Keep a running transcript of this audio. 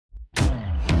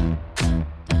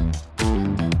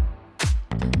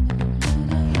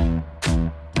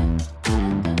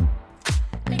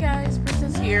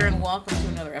welcome to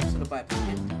another episode of By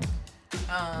Pumpkin.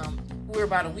 We're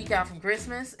about a week out from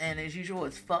Christmas, and as usual,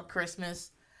 it's fuck Christmas.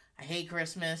 I hate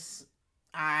Christmas.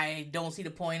 I don't see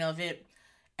the point of it.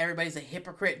 Everybody's a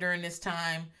hypocrite during this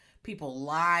time. People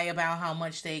lie about how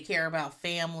much they care about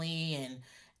family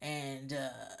and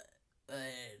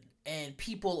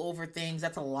people over things.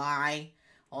 That's a lie.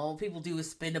 All people do is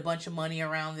spend a bunch of money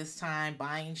around this time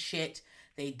buying shit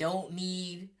they don't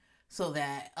need so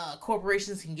that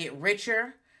corporations can get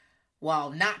richer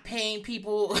while not paying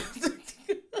people.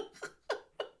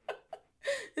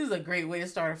 This is a great way to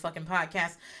start a fucking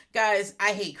podcast. Guys,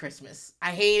 I hate Christmas.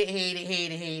 I hate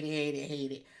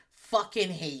it. Fucking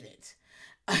hate it.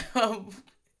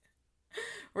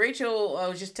 Rachel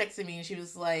was just texting me and she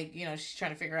was like, she's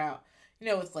trying to figure out,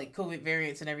 with like COVID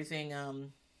variants and everything,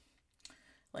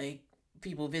 like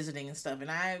people visiting and stuff. And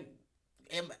I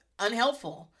am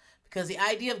unhelpful because the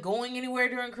idea of going anywhere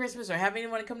during Christmas or having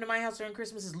anyone come to my house during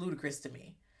Christmas is ludicrous to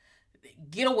me.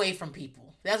 Get away from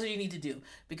people. That's what you need to do.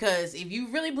 Because if you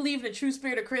really believe in the true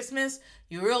spirit of Christmas,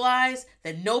 you realize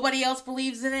that nobody else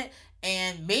believes in it.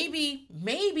 And maybe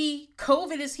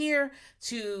COVID is here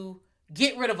to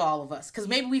get rid of all of us. Because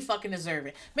maybe we fucking deserve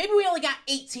it. Maybe we only got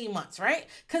 18 months, right?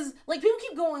 Because like people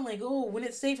keep going like, oh, when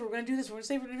it's safer, we're going to do this. When it's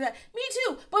safer, we're going to do that. Me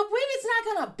too. But maybe it's not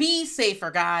going to be safer,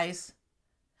 guys.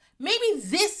 Maybe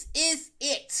this is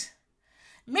it.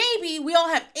 Maybe we all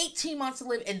have 18 months to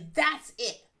live and that's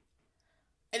it.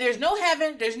 And there's no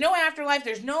heaven, there's no afterlife,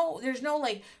 there's no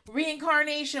like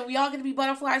reincarnation, we all gonna be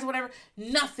butterflies or whatever.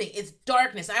 Nothing. It's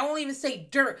darkness. I won't even say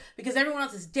dirt because everyone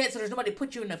else is dead, so there's nobody to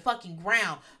put you in the fucking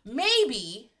ground.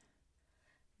 Maybe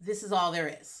this is all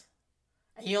there is.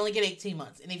 And you only get 18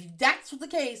 months. And if that's the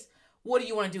case, what do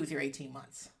you want to do with your 18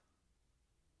 months?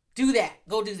 Do that.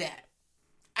 Go do that.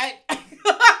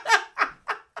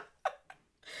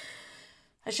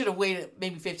 I should have waited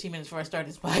maybe 15 minutes before I started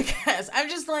this podcast. I'm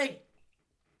just like,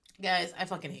 guys, I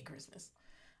fucking hate Christmas.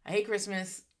 I hate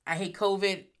Christmas. I hate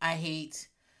COVID. I hate,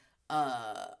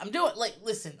 I'm doing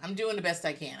the best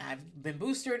I can. I've been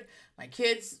boosted. My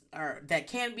kids that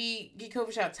can get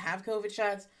COVID shots, have COVID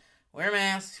shots, wear a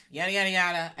mask, yada, yada,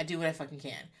 yada. I do what I fucking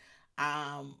can.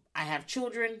 I have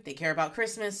children. They care about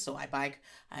Christmas. So I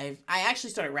actually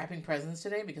started wrapping presents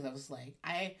today because I was like,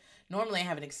 normally I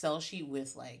have an Excel sheet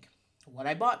with like what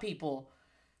I bought people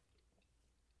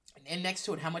and next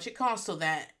to it, how much it costs so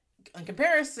that in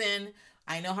comparison,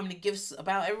 I know how many gifts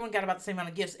everyone got about the same amount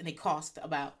of gifts and they cost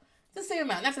about the same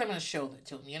amount. That's what I'm going to show that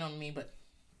to them, you know what I mean? But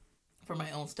for my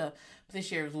own stuff. But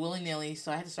this year it was willy-nilly,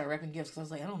 so I had to start wrapping gifts because I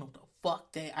was like, I don't know what the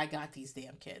fuck I got these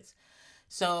damn kids.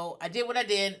 So I did what I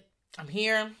did. I'm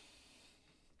here.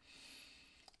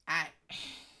 I'm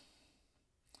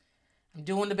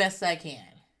doing the best I can.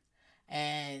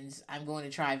 And I'm going to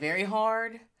try very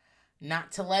hard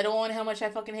not to let on how much I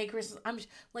fucking hate Christmas. I'm just,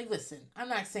 like, listen, I'm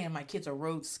not saying my kids are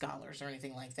Rhodes Scholars or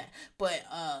anything like that. But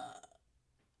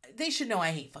they should know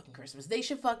I hate fucking Christmas. They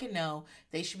should fucking know.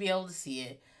 They should be able to see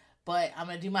it. But I'm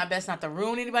going to do my best not to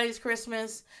ruin anybody's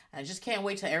Christmas. I just can't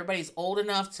wait till everybody's old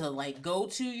enough to, like, go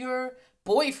to your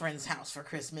boyfriend's house for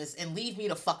Christmas and leave me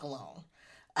the fuck alone.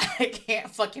 I can't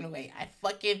fucking wait. I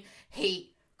fucking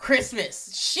hate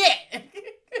Christmas. Shit.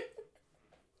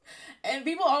 And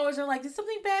people always are like, did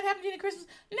something bad happen to you at Christmas?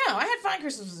 No, I had fine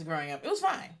Christmases growing up. It was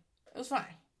fine.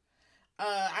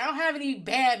 I don't have any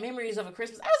bad memories of a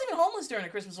Christmas. I was even homeless during a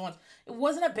Christmas once. It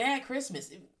wasn't a bad Christmas.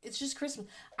 It's just Christmas.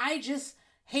 I just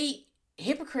hate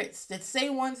hypocrites that say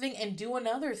one thing and do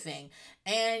another thing.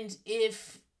 And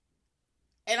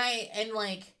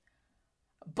like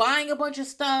buying a bunch of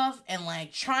stuff and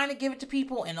like trying to give it to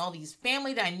people and all these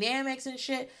family dynamics and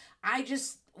shit. I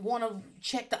just want to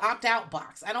check the opt-out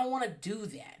box. I don't want to do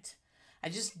that. I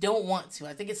just don't want to.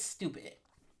 I think it's stupid.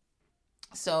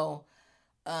 So,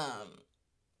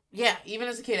 yeah, even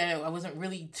as a kid, I wasn't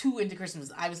really too into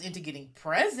Christmas. I was into getting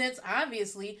presents,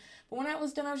 obviously. But when I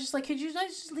was done, I was just like, could you guys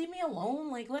just leave me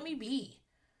alone? Like, let me be.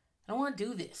 I don't want to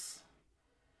do this.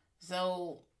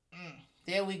 So,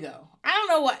 there we go. I don't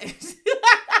know what.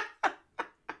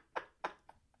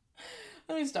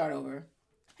 Let me start over.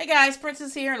 Hey guys,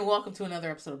 Princess here, and welcome to another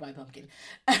episode of By Pumpkin.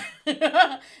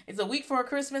 It's a week before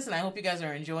Christmas, and I hope you guys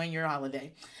are enjoying your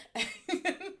holiday.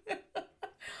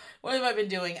 What have I been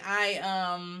doing?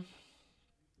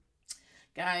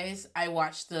 Guys, I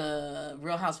watched the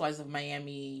Real Housewives of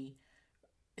Miami.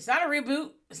 It's not a reboot.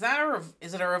 Is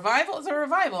it a revival? It's a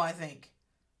revival, I think.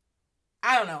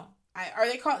 I don't know.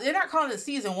 They're not calling it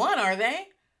season 1, are they?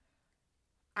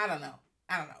 I don't know.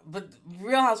 But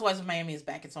Real Housewives of Miami is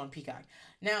back. It's on Peacock.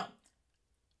 Now,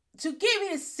 to get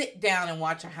me to sit down and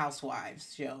watch a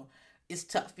Housewives show is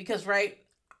tough because, right,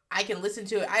 I can listen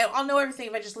to it. I'll know everything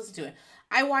if I just listen to it.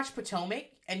 I watch Potomac,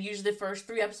 and usually the first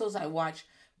 3 episodes I watch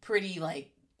pretty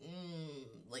like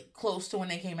close to when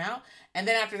they came out, and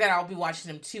then after that I'll be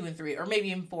watching them 2 and 3, or maybe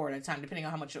even 4 at a time, depending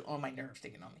on how much on my nerves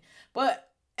taking on me. But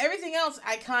everything else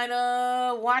I kind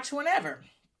of watch whenever.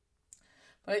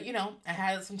 But I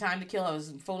had some time to kill. I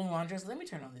was folding laundry. So let me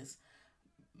turn on this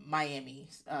Miami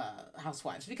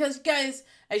Housewives, because guys,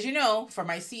 as you know, for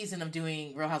my season of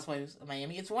doing Real Housewives of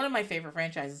Miami, it's one of my favorite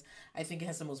franchises. I think it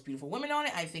has the most beautiful women on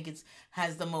it. I think it's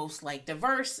has the most like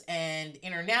diverse and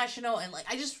international, and like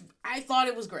I thought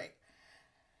it was great.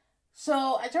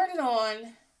 So I turned it on,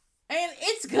 and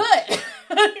it's good.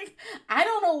 I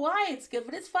don't know why it's good,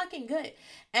 but it's fucking good.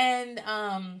 And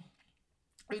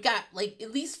we've got like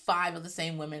at least 5 of the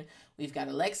same women. We've got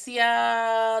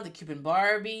Alexia, the Cuban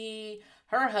Barbie.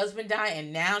 Her husband died,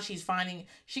 and now she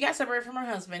got separated from her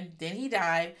husband. Then he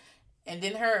died, and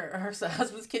then her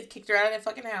husband's kid kicked her out of that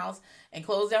fucking house and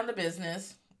closed down the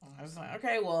business. I was like,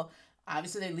 okay, well,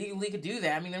 obviously they legally could do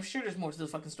that. I mean, I'm sure there's more to the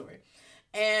fucking story.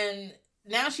 And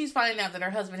now she's finding out that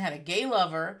her husband had a gay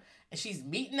lover, and she's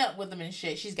meeting up with him and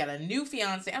shit. She's got a new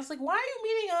fiance. I was like, why are you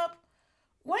meeting up?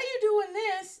 Why are you doing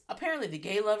this? Apparently the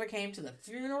gay lover came to the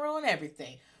funeral and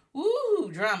everything. Woo,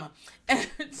 drama. And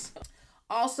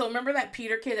also, remember that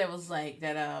Peter kid that was like,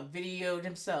 that videoed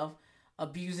himself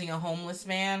abusing a homeless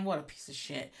man? What a piece of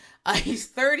shit. He's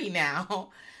 30 now,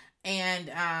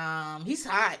 and he's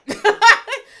hot.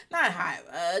 Not hot,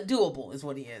 doable is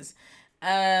what he is.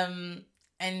 And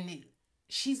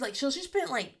she's like, she spent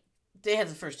like, they had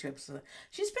the first 2 episodes.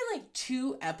 She spent like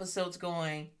 2 episodes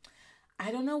going,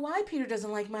 I don't know why Peter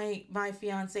doesn't like my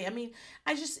fiance. I mean,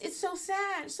 it's so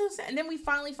sad, so sad. And then we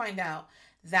finally find out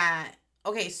that,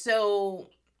 okay, so,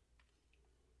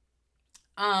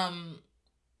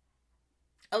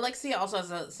 Alexia also has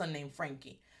a son named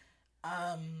Frankie.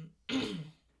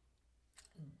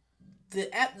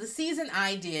 The season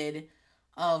I did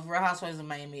of Real Housewives of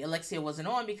Miami, Alexia wasn't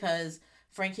on because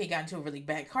Frankie got into a really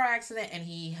bad car accident, and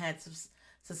he had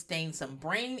sustained some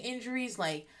brain injuries.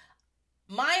 Like,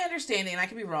 my understanding, and I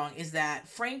could be wrong, is that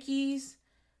Frankie's,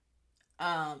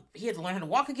 he had to learn how to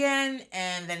walk again,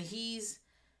 and then he's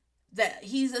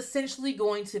essentially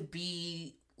going to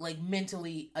be like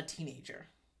mentally a teenager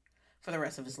for the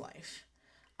rest of his life.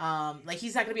 Like,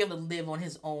 he's not gonna be able to live on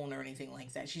his own or anything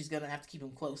like that. She's gonna have to keep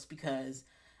him close because,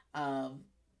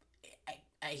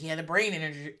 he had a brain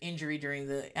injury during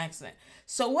the accident.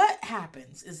 So what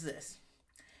happens is this: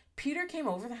 Peter came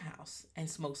over the house and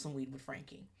smoked some weed with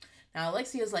Frankie. Now,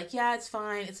 Alexia's like, yeah, it's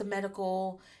fine. It's a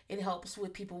medical. It helps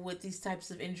with people with these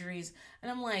types of injuries. And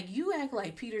I'm like, you act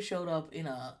like Peter showed up in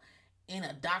a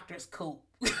doctor's coat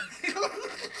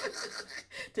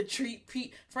to treat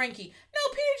Frankie. No,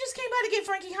 Peter just came by to get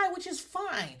Frankie high, which is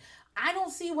fine. I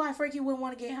don't see why Frankie wouldn't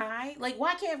want to get high. Like,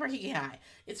 why can't Frankie get high?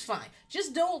 It's fine.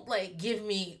 Just don't, like, give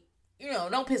me,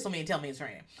 don't piss on me and tell me it's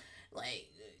raining. Like,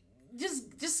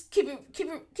 just keep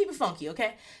it funky,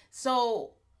 okay?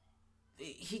 So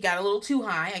he got a little too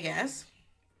high, I guess.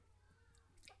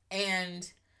 And,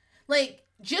 like,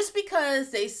 just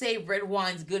because they say red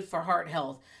wine's good for heart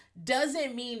health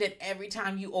doesn't mean that every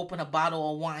time you open a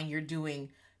bottle of wine, you're doing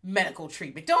medical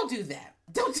treatment. Don't do that.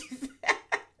 Don't do that.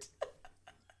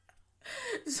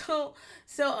 So,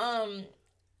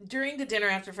 during the dinner,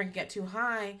 after Frankie got too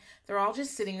high, they're all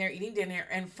just sitting there eating dinner,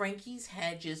 and Frankie's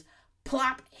head just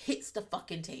plop hits the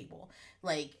fucking table.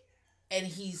 Like, and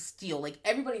he's still, like,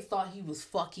 everybody thought he was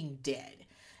fucking dead.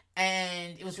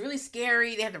 And it was really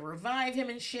scary. They had to revive him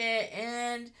and shit.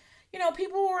 And,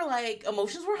 people were like,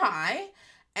 emotions were high.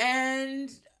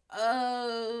 And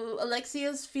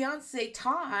Alexia's fiance,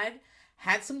 Todd,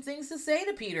 had some things to say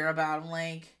to Peter about him.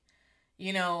 Like,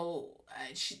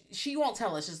 she won't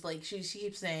tell us. Just like, she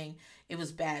keeps saying it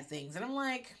was bad things. And I'm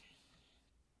like,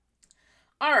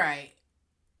 all right.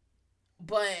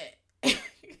 But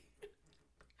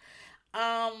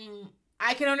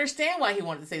I can understand why he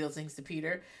wanted to say those things to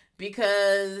Peter,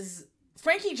 because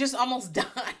Frankie just almost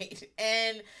died,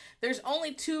 and there's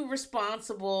only 2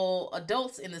 responsible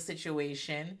adults in the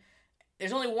situation.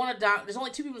 There's only there's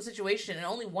only 2 people in the situation, and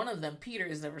only one of them, Peter,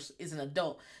 is an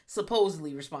adult,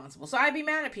 supposedly responsible. So I'd be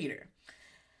mad at Peter.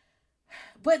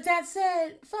 But that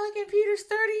said, fucking Peter's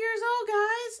 30 years old,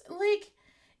 guys. Like,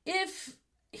 if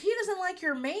he doesn't like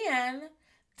your man,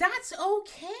 that's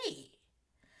okay.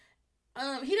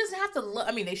 He doesn't have to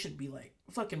I mean, they should be like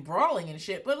fucking brawling and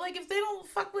shit, but like, if they don't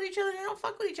fuck with each other, they don't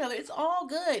fuck with each other. It's all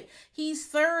good. He's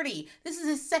 30. This is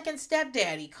his second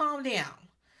stepdaddy. Calm down.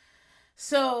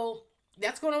 So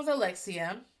that's going on with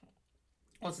Alexia.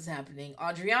 what's is happening?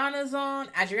 Adriana's on,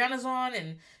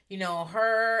 and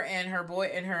her and her boy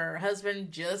and her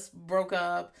husband just broke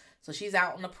up, so she's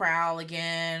out on the prowl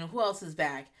again. Who else is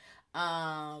back?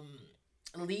 Um,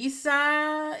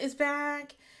 Lisa is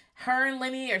back. Her and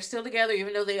Lenny are still together,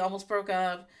 even though they almost broke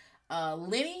up.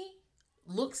 Lenny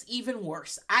looks even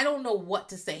worse. I don't know what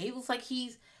to say. He looks like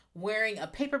he's wearing a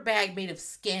paper bag made of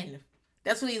skin.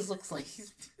 That's what he looks like.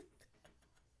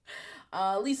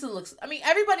 Lisa looks. I mean,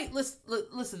 everybody.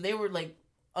 Listen. They were like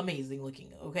amazing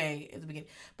looking. Okay, at the beginning,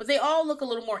 but they all look a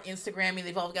little more Instagrammy.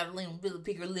 They've all got a little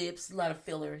bigger lips, a lot of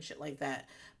filler and shit like that.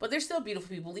 But they're still beautiful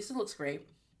people. Lisa looks great.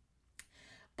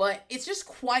 But it's just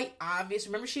quite obvious.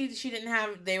 Remember, she didn't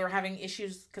have. They were having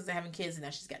issues because they're having kids, and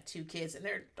now she's got two kids, and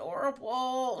they're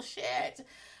adorable. Shit.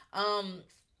 Um,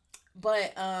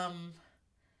 but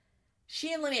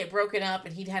she and Lenny had broken up,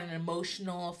 and he'd had an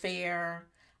emotional affair.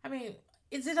 I mean,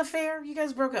 is it a fair? You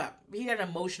guys broke up. He had an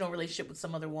emotional relationship with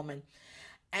some other woman.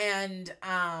 And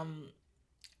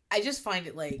I just find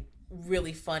it like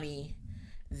really funny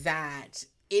that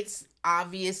it's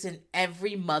obvious in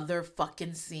every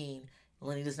motherfucking scene.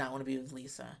 Lenny does not want to be with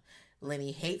Lisa.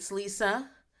 Lenny hates Lisa.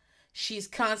 She's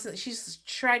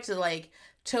tried to like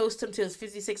toast him to his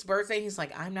 56th birthday. He's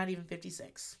like, I'm not even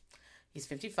 56. He's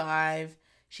 55.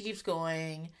 She keeps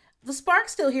going. The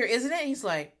spark's still here, isn't it? He's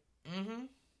like, mm-hmm.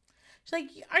 She's like,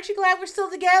 aren't you glad we're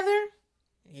still together?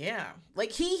 Yeah.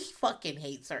 Like, he fucking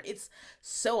hates her. It's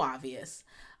so obvious.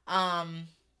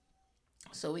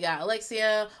 So we got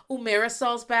Alexia. Oh,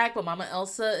 Marisol's back, but Mama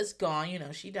Elsa is gone.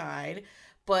 She died.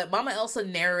 But Mama Elsa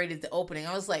narrated the opening.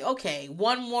 I was like, okay,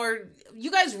 one more.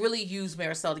 You guys really use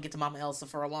Marisol to get to Mama Elsa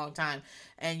for a long time.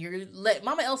 And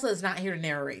Mama Elsa is not here to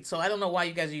narrate. So I don't know why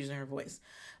you guys are using her voice.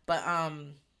 But,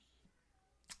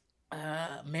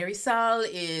 Marisol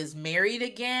is married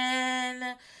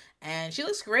again, and she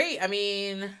looks great. I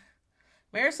mean,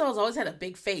 Marisol's always had a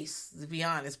big face, to be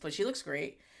honest, but she looks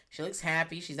great. She looks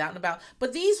happy. She's out and about.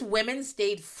 But these women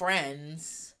stayed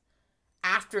friends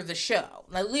after the show.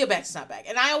 Now, Leah Black's not back.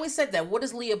 And I always said that. What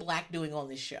is Leah Black doing on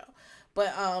this show?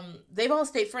 But they've all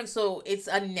stayed friends, so it's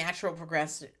a natural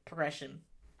progression.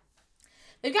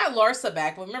 They've got Larsa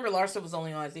back, but remember, Larsa was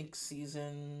only on, I think,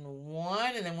 season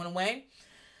 1 and then went away.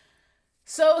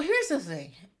 So here's the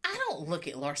thing. I don't look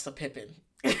at Larsa Pippen.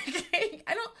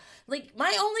 I don't, like,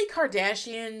 my only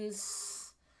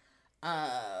Kardashians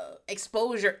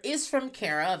exposure is from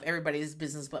Kara of Everybody's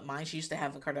Business But Mine. She used to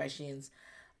have a Kardashians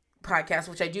podcast,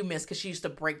 which I do miss because she used to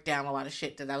break down a lot of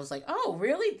shit that I was like, oh,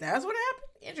 really? That's what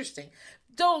happened? Interesting.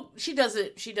 She does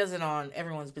it on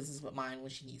Everyone's Business But Mine when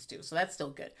she needs to, so that's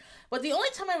still good. But the only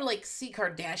time I would like see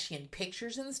Kardashian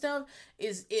pictures and stuff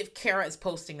is if Kara is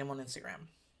posting them on Instagram.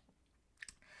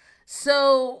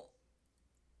 So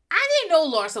I didn't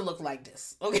know Larsa looked like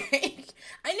this, okay?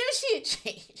 I knew she had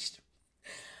changed.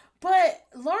 But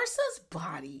Larsa's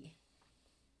body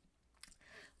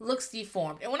looks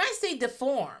deformed. And when I say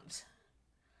deformed,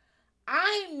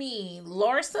 I mean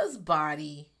Larsa's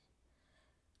body,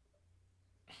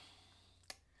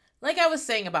 like I was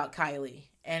saying about Kylie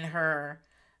and her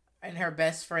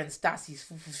best friend Stassi.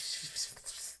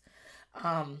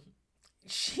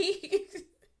 She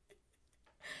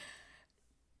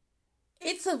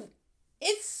it's an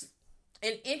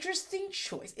interesting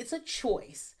choice. It's a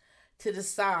choice to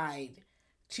decide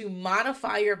to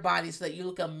modify your body so that you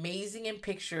look amazing in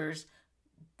pictures,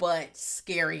 but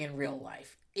scary in real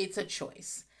life. It's a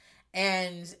choice.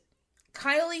 And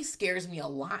Kylie scares me a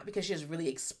lot because she has really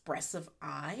expressive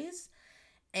eyes.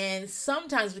 And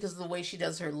sometimes because of the way she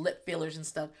does her lip fillers and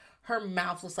stuff, her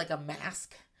mouth looks like a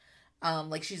mask.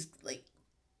 Like she's like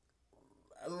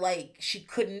she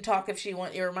couldn't talk if she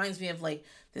wanted. It reminds me of like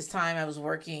this time I was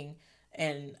working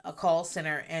in a call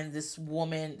center and this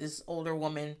older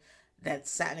woman that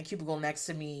sat in a cubicle next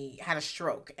to me had a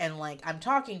stroke. And like I'm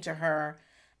talking to her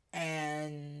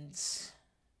and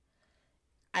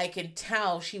I can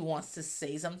tell she wants to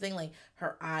say something. Like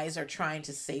her eyes are trying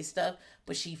to say stuff,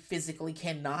 but she physically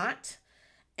cannot.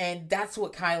 And that's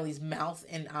what Kylie's mouth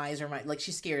and eyes are like.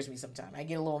 She scares me sometimes. I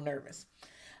get a little nervous.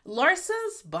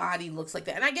 Larsa's body looks like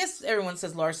that. And I guess everyone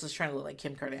says Larsa's trying to look like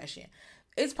Kim Kardashian.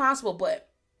 It's possible, but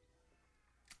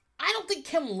I don't think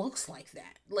Kim looks like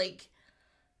that. Like,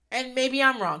 and maybe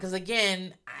I'm wrong, because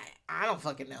again, I don't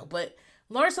fucking know. But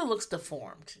Larsa looks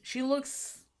deformed. She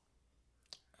looks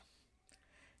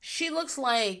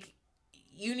like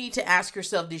you need to ask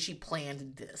yourself, did she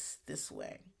plan this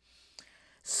way?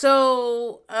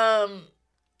 So,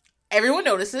 everyone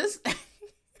notices.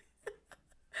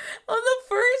 On the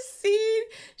first scene,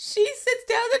 she sits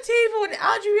down at the table and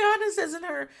Adriana says in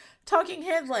her talking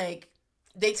head, like,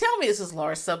 they tell me this is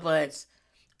Larsa, but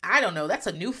I don't know. That's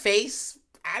a new face.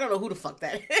 I don't know who the fuck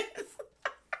that is.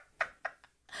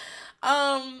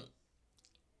 um,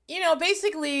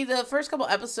 basically the first couple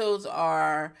episodes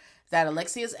are that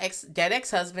Alexia's dead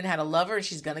ex-husband had a lover and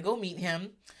she's gonna go meet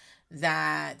him.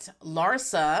 That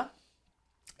Larsa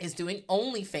is doing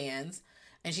OnlyFans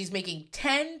and she's making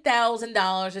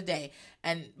 $10,000 a day,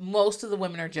 and most of the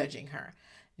women are judging her.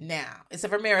 Now,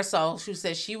 except for Marisol, who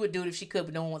says she would do it if she could,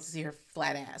 but no one wants to see her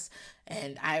flat ass.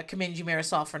 And I commend you,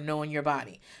 Marisol, for knowing your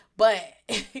body. But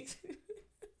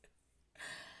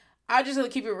I'm just gonna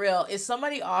keep it real. If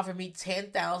somebody offered me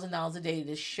 $10,000 a day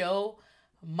to show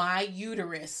my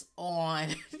uterus on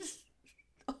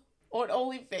on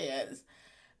OnlyFans,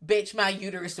 bitch, my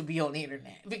uterus would be on the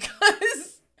internet,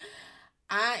 because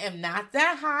I am not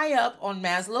that high up on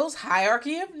Maslow's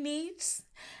hierarchy of needs,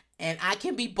 and I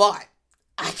can be bought.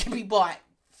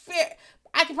 Fair.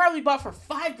 I can probably be bought for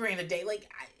 $5,000 a day. Like,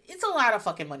 it's a lot of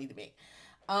fucking money to me.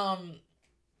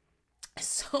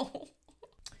 So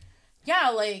yeah,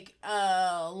 like,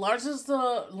 Lars is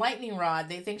the lightning rod.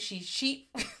 They think she's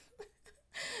cheap.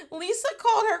 Lisa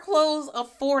called her clothes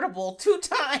affordable 2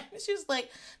 times. She was like,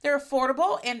 they're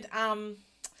affordable and,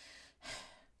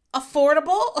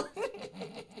 affordable.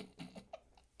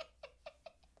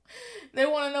 They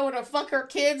want to know what the fuck her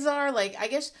kids are. Like, I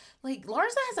guess, like,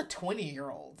 Larsa has a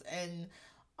 20-year-old, and,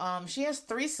 she has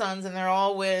 3 sons, and they're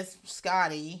all with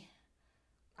Scotty.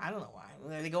 I don't know why.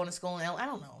 Are they going to school in L? I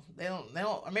don't know. They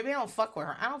don't, or maybe they don't fuck with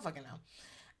her. I don't fucking know.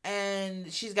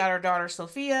 And she's got her daughter,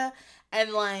 Sophia,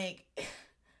 and, like,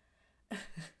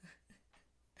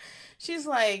 she's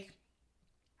like,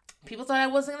 people thought I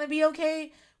wasn't going to be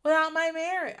okay without my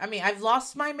marriage. I mean, I've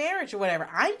lost my marriage or whatever.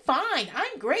 I'm fine.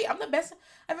 I'm great. I'm the best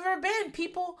I've ever been.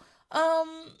 People,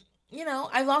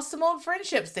 I lost some old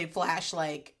friendships. They flash,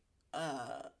 like,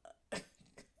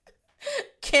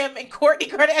 Kim and Kourtney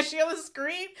Kardashian on the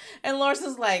screen, and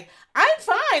Larsa's like, I'm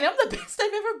fine. I'm the best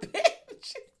I've ever been.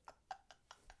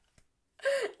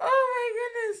 Oh my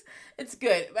goodness. It's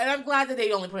good. And I'm glad that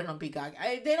they only put it on Peacock.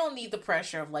 They don't need the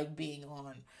pressure of, like, being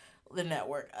on the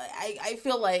network. I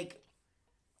feel like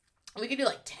we could do,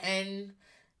 like, 10,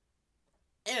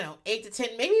 8 to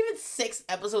 10, maybe even 6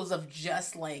 episodes of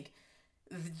just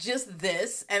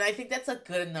this. And I think that's a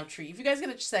good enough treat. If you guys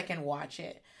get a second, watch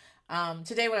it.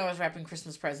 Today when I was wrapping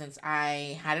Christmas presents,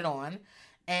 I had it on,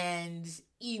 and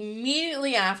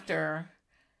immediately after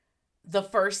the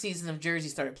first season of Jersey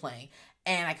started playing,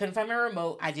 and I couldn't find my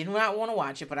remote. I did not want to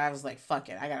watch it, but I was like, fuck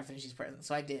it, I gotta finish these presents.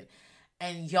 So I did.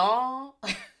 And y'all,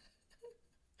 I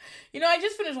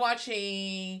just finished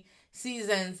watching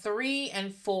season 3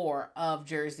 and 4 of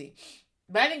Jersey,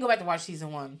 but I didn't go back to watch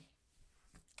season 1.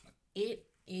 It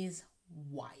is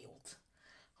wild.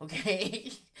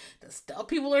 Okay? The stuff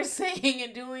people are saying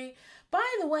and doing. By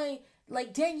the way,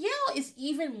 like, Danielle is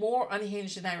even more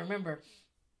unhinged than I remember.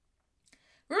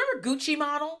 Remember Gucci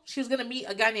Model? She was going to meet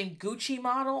a guy named Gucci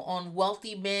Model on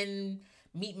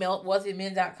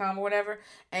wealthymen.com or whatever.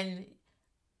 And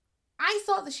I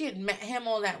thought that she had met him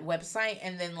on that website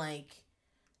and then, like,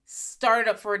 started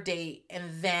up for a date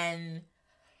and then,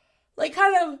 like,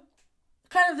 kind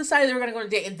of decided they were going to go on a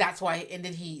date, and that's why, and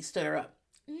then he stood her up.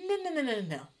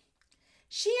 No.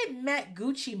 She had met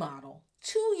Gucci Model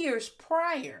 2 years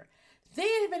prior. They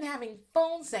had been having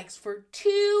phone sex for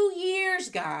 2 years,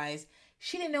 guys.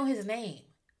 She didn't know his name.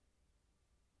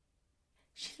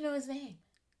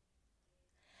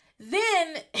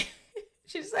 Then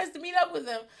she decides to meet up with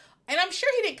him. And I'm sure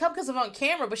he didn't come because of on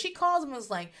camera, but she calls him and was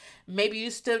like, maybe you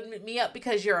stood me up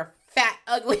because you're a fat,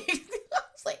 ugly. I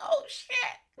was like, oh,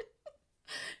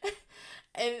 shit.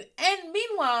 And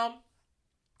meanwhile,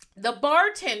 the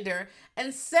bartender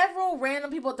and several random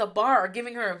people at the bar are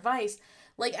giving her advice.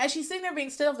 Like, as she's sitting there being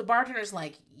stood up, the bartender's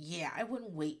like, yeah, I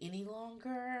wouldn't wait any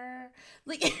longer.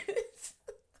 Like,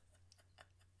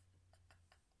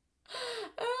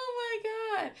 oh my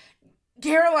God.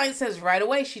 Caroline says right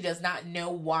away she does not know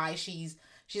why she's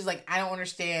like, I don't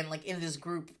understand. Like, in this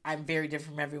group, I'm very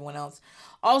different from everyone else.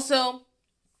 Also,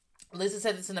 Lisa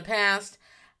said this in the past.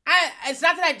 It's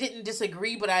not that I didn't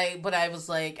disagree, but I was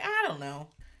like, I don't know.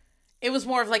 It was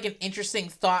more of like an interesting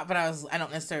thought, but I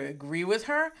don't necessarily agree with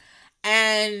her.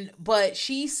 But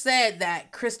she said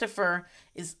that Christopher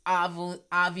is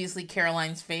obviously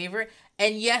Caroline's favorite.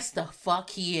 And yes, the fuck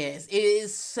he is. It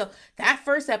is so, that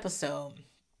first episode,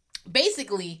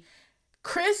 basically,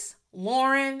 Chris,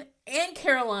 Lauren, and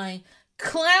Caroline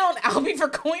clown Albie for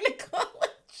going to college.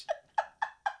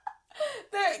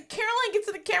 Caroline gets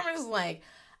to the camera and is like,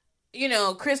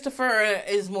 Christopher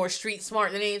is more street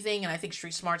smart than anything, and I think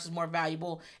street smart is more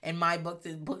valuable in my book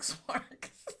than book smart.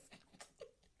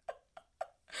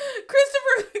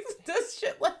 Christopher does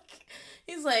shit. Like,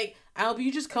 he's like, Albie,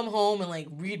 you just come home and like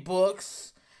read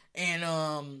books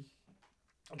and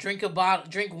drink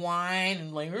wine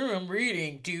and like, I'm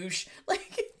reading, douche.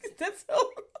 Like, that's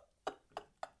so.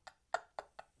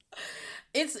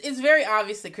 It's very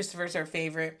obvious that Christopher's our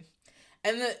favorite,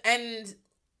 and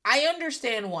I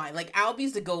understand why. Like,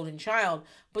 Albie's the golden child,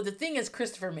 but the thing is,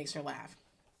 Christopher makes her laugh.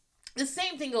 The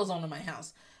same thing goes on in my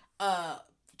house.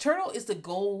 Turtle is the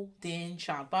golden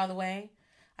child. By the way,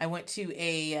 I went to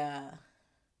a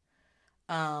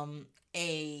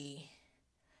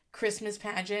Christmas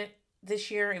pageant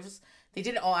this year. They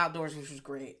did it all outdoors, which was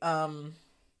great. But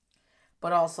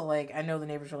also, like, I know the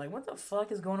neighbors were like, "What the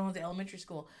fuck is going on with the elementary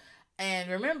school?"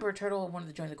 And remember, Turtle wanted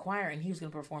to join the choir, and he was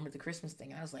going to perform at the Christmas thing.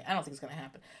 And I was like, I don't think it's going to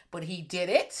happen. But he did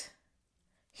it.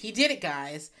 He did it,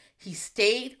 guys. He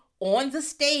stayed on the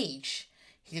stage.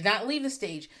 He did not leave the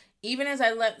stage. Even as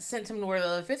I sent him to where the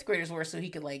other fifth graders were so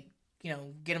he could, like,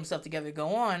 get himself together to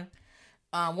go on.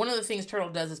 One of the things Turtle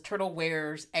does is Turtle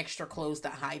wears extra clothes to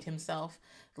hide himself.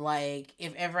 Like,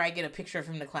 if ever I get a picture of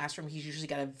him in the classroom, he's usually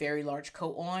got a very large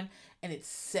coat on, and it's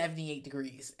 78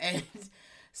 degrees. And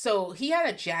so he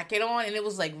had a jacket on, and it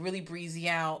was like really breezy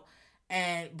out,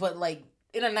 but like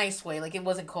in a nice way, like it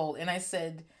wasn't cold. And I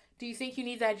said, "Do you think you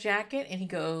need that jacket?" And he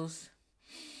goes,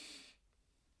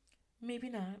 "Maybe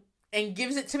not," and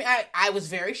gives it to me. I was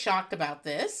very shocked about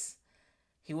this.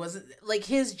 He wasn't like,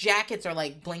 his jackets are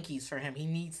like blinkies for him. He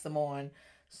needs them on.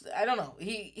 I don't know.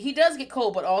 He does get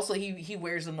cold, but also he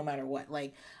wears them no matter what.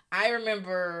 Like, I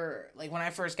remember, like, when I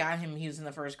first got him, he was in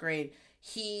the first grade.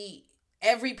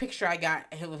 Every picture I got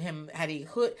of him had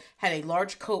a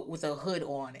large coat with a hood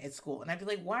on at school. And I'd be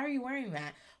like, why are you wearing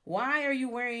that? Why are you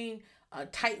wearing a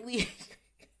tight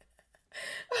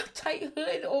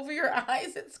hood over your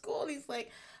eyes at school? And he's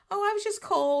like, oh, I was just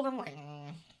cold. I'm like,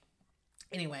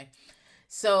 Anyway,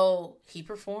 so he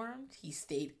performed. He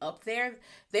stayed up there.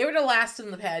 They were the last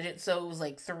in the pageant, so it was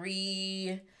like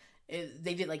they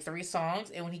did like 3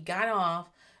 songs. And when he got off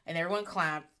and everyone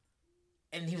clapped,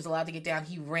 and he was allowed to get down,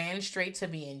 he ran straight to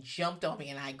me and jumped on me,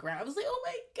 and I was like, oh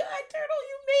my God, Turtle,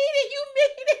 you made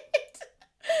it.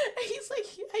 And he's like,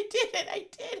 I did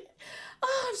it.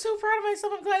 Oh, I'm so proud of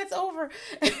myself. I'm glad it's over.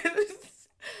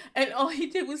 And all he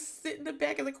did was sit in the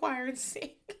back of the choir and sing.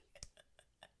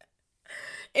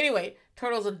 Anyway,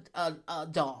 Turtle's a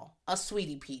doll, a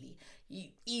sweetie Petey.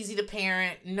 Easy to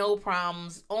parent, no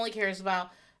problems, only cares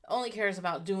about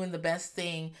doing the best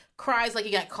thing. Cries like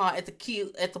he got caught at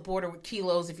the border with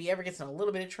kilos. If he ever gets in a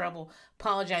little bit of trouble,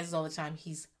 apologizes all the time.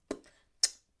 He's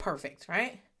perfect,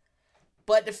 right?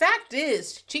 But the fact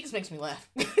is, Cheeks makes me laugh.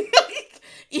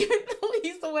 Even though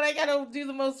he's the one I gotta do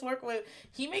the most work with,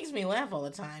 he makes me laugh all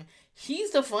the time.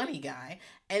 He's the funny guy,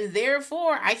 and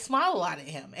therefore I smile a lot at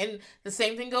him. And the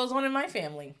same thing goes on in my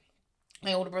family.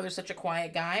 My older brother's such a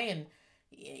quiet guy, and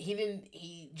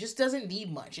he just doesn't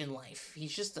need much in life.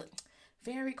 He's just a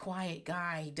very quiet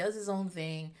guy. He does his own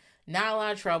thing, not a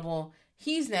lot of trouble.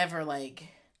 He's never like,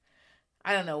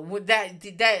 I don't know, with that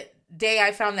day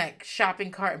I found that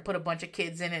shopping cart and put a bunch of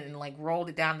kids in it and like rolled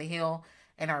it down the hill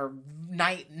in our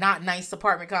not nice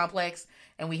apartment complex,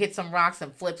 and we hit some rocks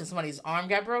and flipped and somebody's arm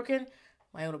got broken.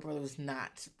 My older brother was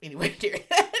not anywhere near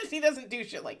that. He doesn't do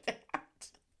shit like that.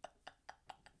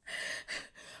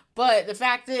 But the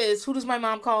fact is, who does my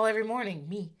mom call every morning?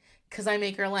 Me. Because I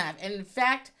make her laugh. And in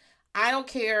fact, I don't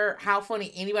care how funny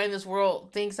anybody in this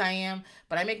world thinks I am,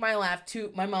 but I make my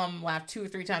mom laugh 2 or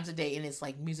 3 times a day, and it's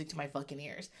like music to my fucking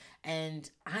ears. And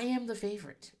I am the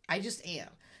favorite. I just am.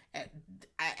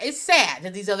 It's sad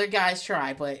that these other guys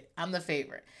try, but I'm the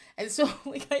favorite. And so,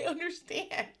 like, I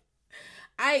understand.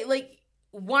 I, like,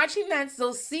 watching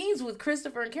those scenes with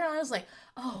Christopher and Caroline, I was like,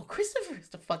 oh, Christopher's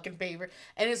the fucking favorite.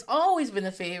 And it's always been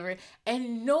the favorite.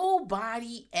 And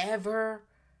nobody ever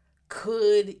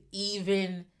could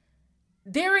even...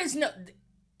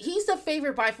 He's the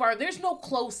favorite by far. There's no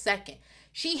close second.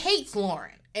 She hates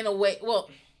Lauren in a way. Well,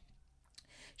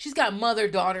 she's got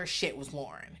mother-daughter shit with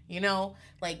Lauren, you know?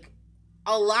 Like,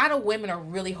 a lot of women are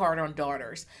really hard on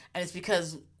daughters. And it's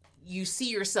because you see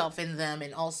yourself in them,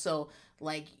 and also,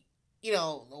 like, you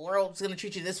know, the world's going to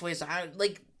treat you this way. So,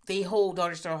 they hold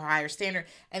daughters to a higher standard,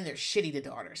 and they're shitty to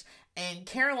daughters. And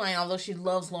Caroline, although she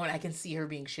loves Lauren, I can see her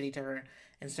being shitty to her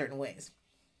in certain ways.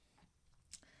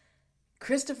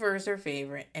 Christopher's her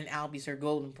favorite, and Albie's her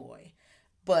golden boy.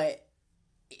 But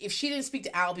if she didn't speak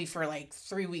to Albie for like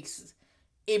 3 weeks,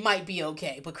 it might be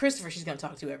okay. But Christopher, she's going to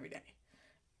talk to every day.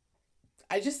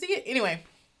 I just see it. Anyway.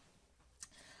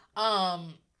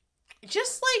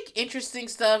 Just like interesting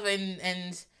stuff,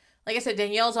 and like I said,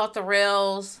 Danielle's off the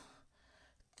rails.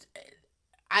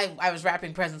 I was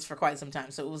wrapping presents for quite some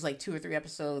time, so it was like 2 or 3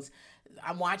 episodes.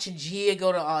 I'm watching Gia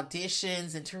go to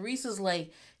auditions, and Teresa's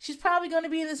like, she's probably going to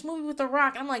be in this movie with The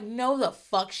Rock. I'm like, no, the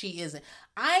fuck she isn't.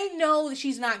 I know that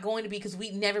she's not going to be because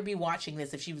we'd never be watching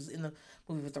this if she was in the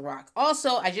movie with The Rock.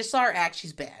 Also, I just saw her act.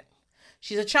 She's bad.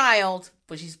 She's a child,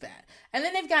 but she's bad. And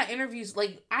then they've got interviews.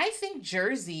 Like, I think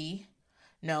Jersey,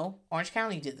 no, Orange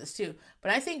County did this too.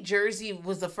 But I think Jersey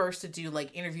was the first to do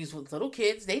like interviews with little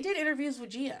kids. They did interviews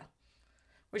with Gia,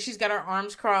 where she's got her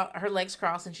arms crossed, her legs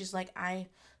crossed, and she's like, I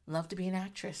love to be an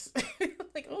actress.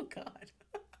 Like, oh God.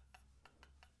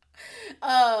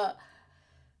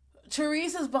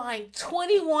 Teresa's buying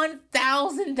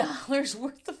 $21,000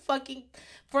 worth of fucking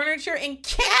furniture in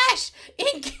cash.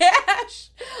 In cash.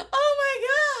 Oh my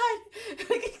God. You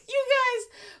guys,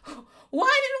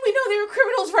 why didn't we know they were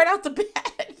criminals right out the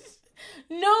bat?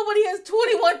 Nobody has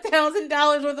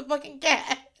 $21,000 worth of fucking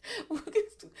cash.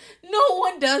 No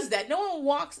one does that. No one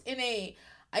walks in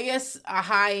I guess a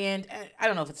high end. I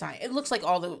don't know if it's high. It looks like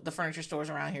all the furniture stores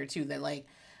around here too. That like,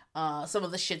 some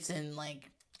of the shit's in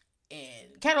like in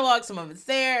catalog. Some of it's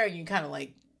there, and you kind of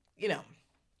like, you know,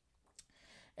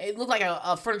 it looked like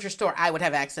a furniture store I would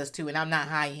have access to, and I'm not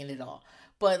high end at all.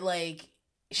 But like,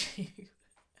 who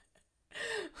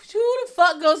the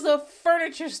fuck goes to a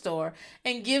furniture store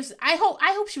and gives? I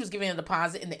hope she was giving a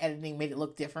deposit, and the editing made it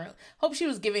look different. Hope she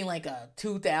was giving like a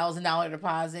 $2,000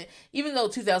 deposit, even though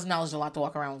 $2,000 is a lot to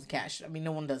walk around with cash. I mean,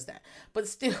 no one does that, but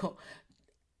still,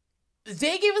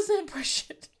 they gave us the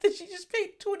impression that she just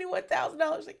paid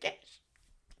 $21,000 in cash.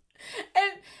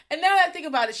 And now that I think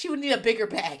about it, she would need a bigger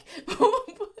bag.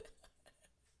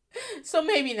 So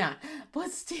maybe not,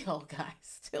 but still, guys,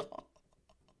 still.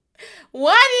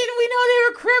 Why didn't we know they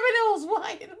were criminals?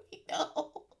 Why didn't we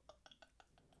know?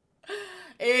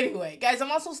 Anyway, guys,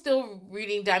 I'm also still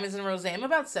reading Diamonds and Rose. I'm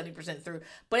about 70% through,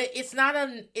 but it's not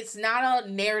a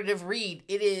narrative read.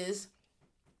 It is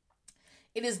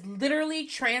literally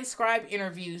transcribed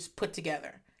interviews put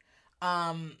together,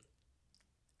 and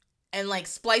like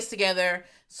spliced together.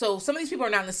 So some of these people are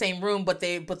not in the same room, but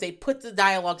they put the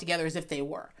dialogue together as if they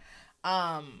were.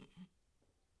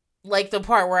 Like the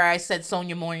part where I said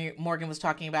Sonia Morgan was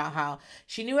talking about how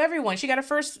she knew everyone.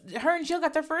 Her and Jill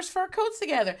got their first fur coats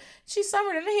together. She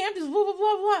summered in the Hamptons, blah, blah,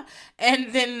 blah, blah.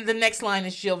 And then the next line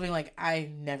is Jill being like,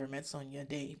 I never met Sonia a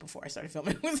day before I started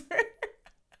filming with her.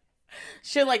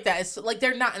 Shit like that. It's like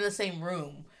they're not in the same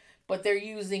room, but they're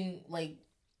using like,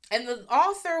 and the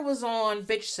author was on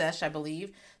Bitch Sesh, I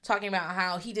believe, talking about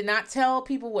how he did not tell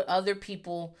people what other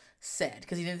people said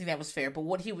because he didn't think that was fair. But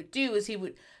what he would do is he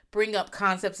would bring up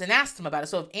concepts and ask them about it.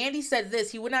 So if Andy said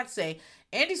this, he would not say,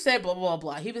 Andy said blah, blah,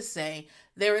 blah. He would say,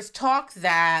 there is talk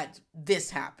that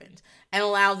this happened, and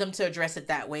allow them to address it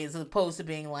that way as opposed to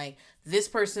being like, this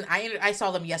person, I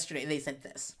saw them yesterday, they said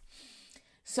this.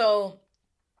 So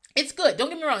it's good. Don't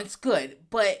get me wrong, it's good,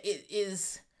 but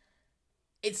it's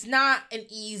not an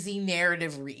easy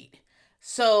narrative read.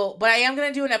 So, but I am going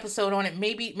to do an episode on it.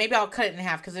 Maybe I'll cut it in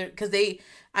half because they go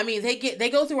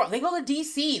to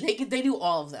DC. They do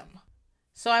all of them.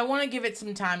 So I want to give it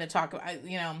some time to talk about,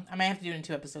 I might have to do it in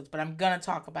 2 episodes, but I'm going to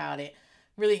talk about it.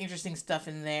 Really interesting stuff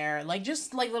in there. Like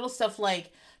just like little stuff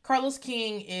like Carlos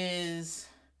King is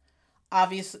a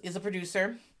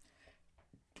producer.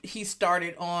 He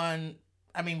started on,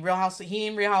 he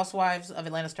and Real Housewives of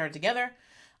Atlanta started together.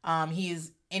 He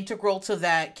is integral to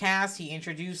that cast. He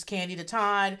introduced Kandi to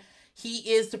Todd.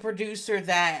 He is the producer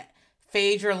that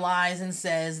Phaedra lies and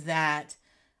says that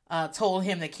told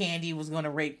him that Kandi was going to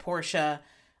rape Portia.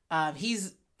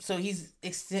 He's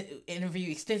interviewed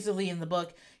extensively in the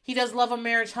book. He does Love of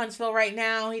Marriage Huntsville right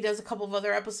now. He does a couple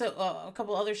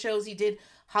other shows. He did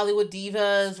Hollywood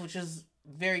Divas, which is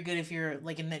very good if you're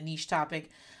like in that niche topic.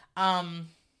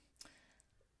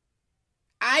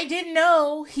 I didn't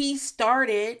know he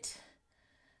started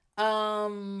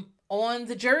on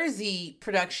the Jersey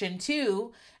production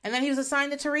too, and then he was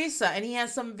assigned to Teresa, and he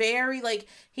has some very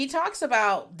he talks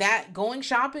about that going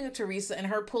shopping with Teresa and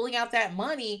her pulling out that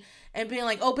money and being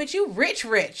like, oh bitch, you rich.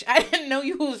 I didn't know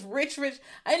you was rich.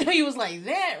 I didn't know you was like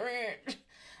that rich.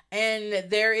 And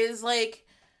there is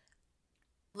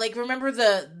remember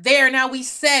now we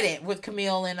said it with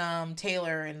Camille and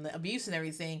Taylor and the abuse and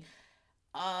everything.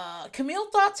 Camille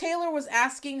thought Taylor was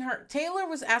asking her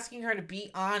to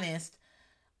be honest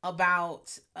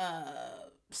about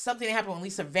something that happened with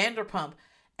Lisa Vanderpump,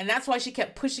 and that's why she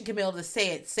kept pushing Camille to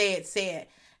say it.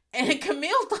 And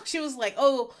Camille thought she was like,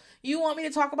 oh, you want me to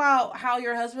talk about how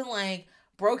your husband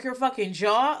broke your fucking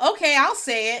jaw? Okay, I'll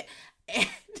say it. And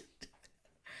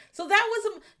so that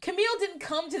was Camille didn't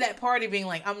come to that party being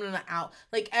like, I'm gonna out.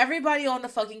 Everybody on the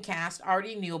fucking cast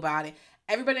already knew about it.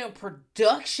 Everybody on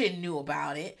production knew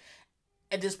about it.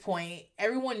 at this point.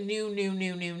 Everyone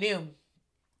knew.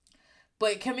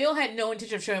 But Camille had no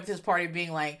intention of showing up to this party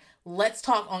being like, let's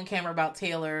talk on camera about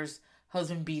Taylor's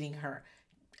husband beating her.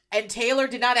 And Taylor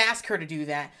did not ask her to do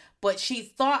that, but she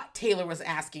thought Taylor was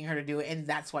asking her to do it, and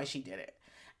that's why she did it.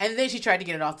 And then she tried to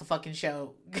get it off the fucking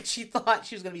show because she thought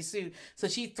she was going to be sued. So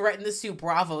she threatened to sue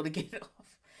Bravo to get it off.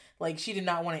 Like, she did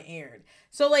not want it aired.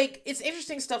 So, like, it's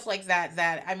interesting stuff like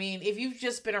that, I mean, if you've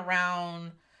just been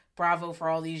around Bravo for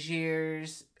all these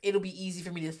years, it'll be easy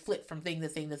for me to flip from thing to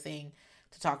thing to thing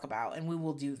to talk about, and we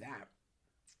will do that.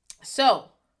 So,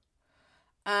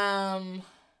 let's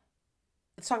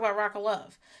talk about Rock of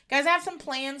Love. Guys, I have some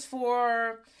plans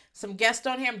for some guests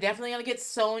on here. I'm definitely going to get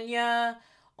Sonia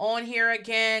on here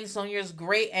again. Sonia's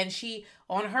great, and she,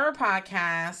 on her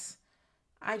podcast,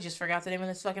 I just forgot the name of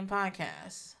this fucking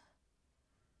podcast.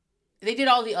 They did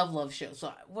all the Of Love shows.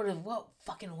 So what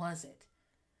fucking was it?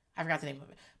 I forgot the name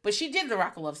of it. But she did the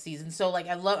Rock of Love season. So like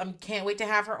I can't wait to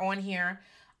have her on here.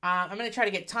 I'm gonna try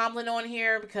to get Tomlin on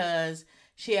here because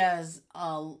she has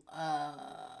a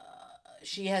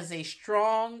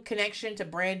strong connection to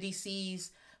Brandy C's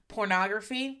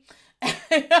pornography.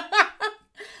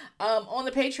 On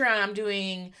the Patreon, I'm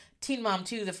doing Teen Mom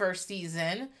 2, the first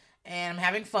season, and I'm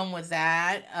having fun with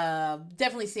that.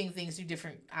 Definitely seeing things through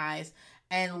different eyes.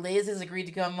 And Liz has agreed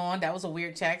to come on. That was a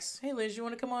weird text. Hey, Liz, you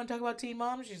want to come on and talk about Teen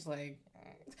Mom? She's like...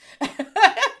 it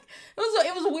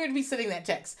was weird to be sending that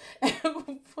text. Because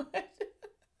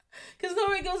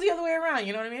normally it goes the other way around,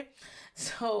 you know what I mean?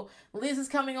 So, Liz is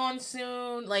coming on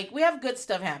soon. Like, we have good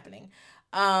stuff happening.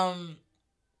 I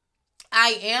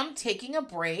am taking a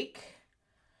break.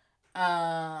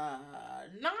 I'm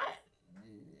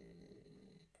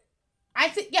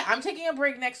taking a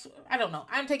break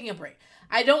I'm taking a break.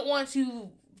 I don't want to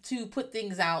put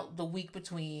things out the week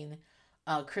between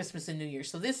Christmas and New Year.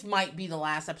 So this might be the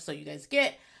last episode you guys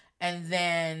get, and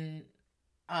then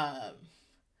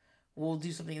we'll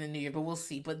do something in the New Year, but we'll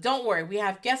see. But don't worry, we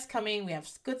have guests coming, we have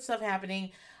good stuff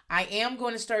happening. I am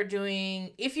going to start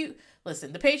doing, the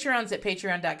Patreon's at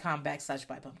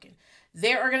patreon.com/BuyPumpkin.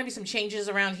 There are going to be some changes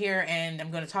around here, and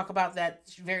I'm going to talk about that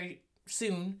very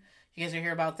soon. You guys will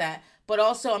hear about that. But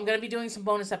also, I'm going to be doing some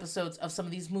bonus episodes of some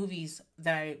of these movies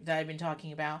that I've been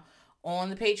talking about on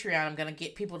the Patreon. I'm going to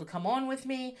get people to come on with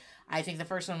me. I think the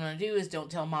first one I'm going to do is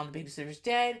Don't Tell Mom the Babysitter's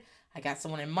Dead. I got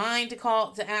someone in mind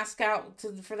to ask out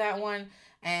for that one.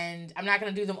 And I'm not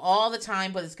going to do them all the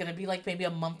time, but it's going to be like maybe a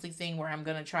monthly thing where I'm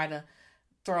going to try to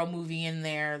throw a movie in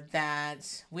there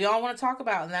that we all want to talk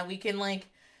about and that we can like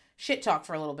shit talk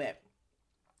for a little bit.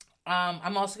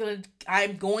 I'm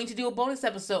going to do a bonus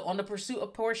episode on The Pursuit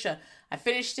of Portia. I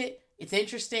finished it. It's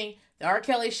interesting. The R.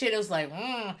 Kelly shit, it was like,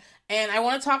 And I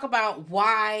want to talk about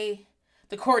why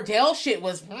the Cordell shit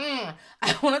was, I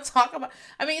want to talk about,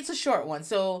 it's a short one,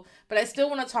 but I still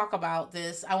want to talk about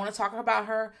this. I want to talk about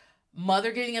her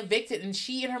mother getting evicted and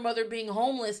she and her mother being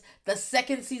homeless the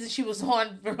second season she was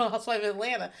on Real Housewives of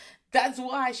Atlanta. That's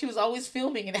why she was always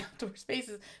filming in outdoor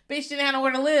spaces. Bitch didn't have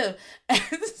nowhere to live.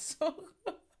 And so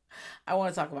I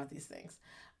want to talk about these things.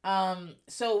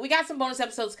 So we got some bonus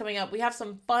episodes coming up. We have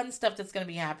some fun stuff that's going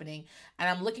to be happening, and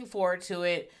I'm looking forward to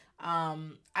it.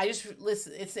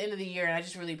 It's the end of the year, and I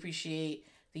just really appreciate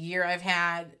the year I've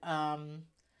had.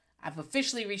 I've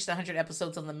officially reached 100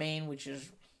 episodes on the main, which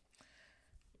is,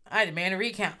 I demand a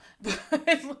recount. But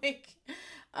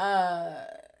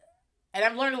and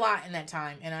I've learned a lot in that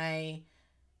time, and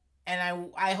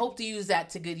I hope to use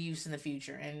that to good use in the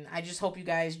future. And I just hope you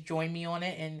guys join me on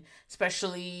it, and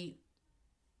especially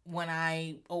when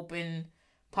I open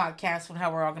podcasts on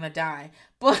how we're all gonna die.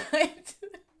 But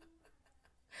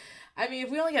if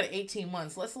we only got 18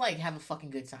 months, let's have a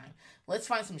fucking good time. Let's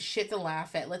find some shit to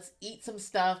laugh at. Let's eat some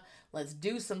stuff. Let's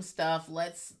do some stuff.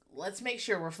 Let's make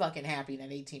sure we're fucking happy in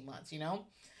that 18 months, you know?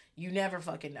 You never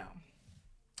fucking know.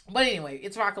 But anyway,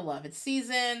 it's Rock of Love. It's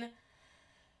season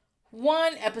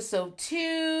 1, episode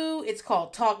 2. It's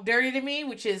called Talk Dirty to Me,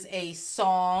 which is a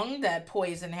song that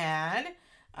Poison had.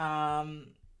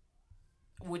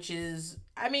 Which is,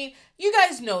 you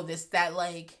guys know this, that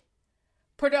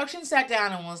production sat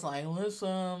down and was like,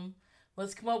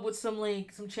 let's come up with some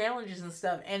challenges and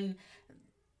stuff. And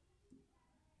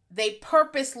they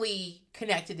purposely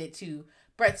connected it to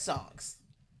Brett's songs,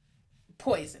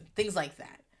 Poison, things like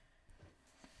that.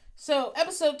 So,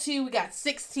 episode 2, we got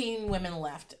 16 women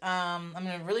left. I'm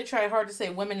going to really try hard to say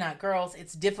women, not girls.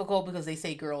 It's difficult because they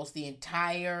say girls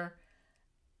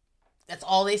that's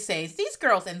all they say. It's these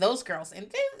girls and those girls. And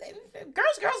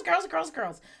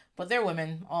girls. But they're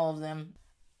women, all of them.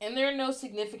 And there are no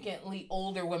significantly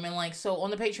older women. On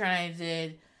the Patreon, I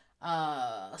did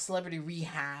Celebrity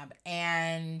Rehab.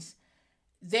 And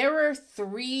there were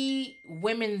three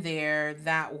women there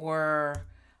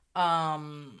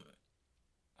um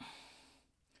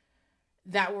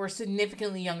that were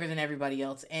significantly younger than everybody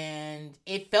else, and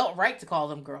it felt right to call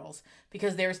them girls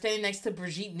because they were standing next to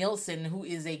Brigitte Nielsen, who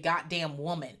is a goddamn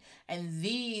woman, and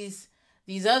these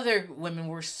other women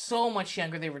were so much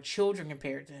younger. They were children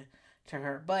compared to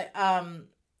her. But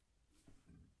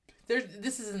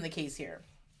this isn't the case here.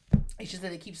 It's just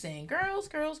that they keep saying girls,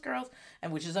 girls, girls,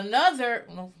 and which is another.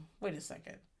 No, wait a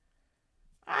second.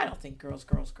 I don't think girls,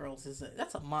 girls, girls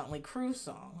that's a Motley Crue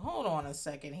song. Hold on a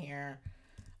second here.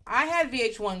 I had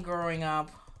VH1 growing up.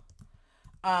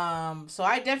 So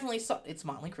I definitely saw it's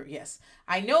Motley Crue. Yes,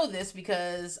 I know this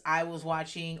because I was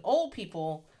watching old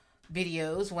people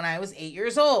videos when I was 8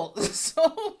 years old. So,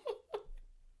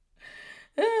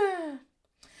 all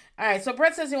right. So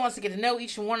Brett says he wants to get to know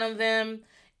each one of them,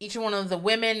 each one of the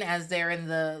women as they're in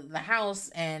the house,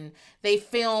 and they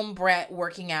film Brett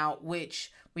working out,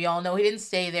 which we all know he didn't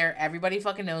stay there. Everybody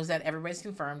fucking knows that. Everybody's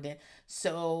confirmed it.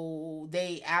 So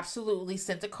they absolutely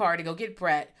sent a car to go get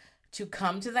Brett to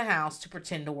come to the house to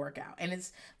pretend to work out. And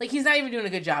it's like he's not even doing a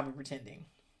good job of pretending.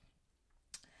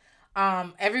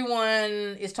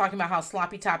 Everyone is talking about how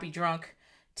sloppy toppy drunk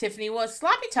Tiffany was.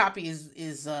 Sloppy toppy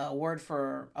is a word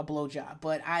for a blowjob,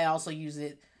 but I also use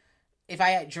it if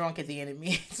I add drunk at the end. It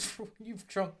means you've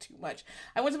drunk too much.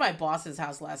 I went to my boss's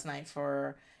house last night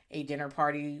for a dinner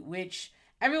party, which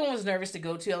everyone was nervous to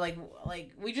go to. Like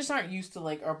we just aren't used to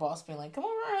like our boss being like, come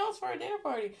over to our house for a dinner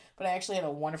party. But I actually had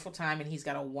a wonderful time, and he's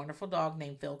got a wonderful dog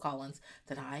named Phil Collins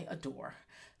that I adore.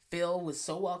 Phil was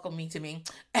so welcoming to me.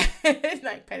 And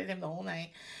I petted him the whole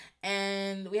night.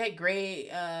 And we had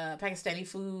great Pakistani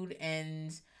food,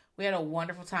 and we had a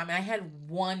wonderful time. And I had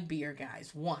one beer,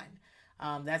 guys. One.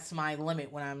 That's my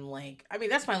limit when I'm like,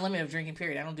 that's my limit of drinking,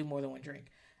 period. I don't do more than one drink.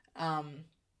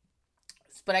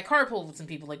 But I carpooled with some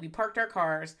people. Like, we parked our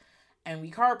cars, and we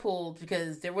carpooled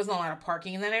because there wasn't a lot of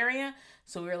parking in that area.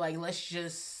 So we were like, let's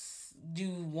just do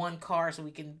one car so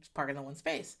we can park in the one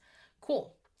space.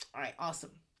 Cool. All right,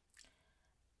 awesome.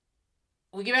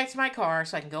 We get back to my car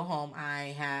so I can go home.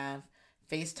 I have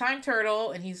FaceTime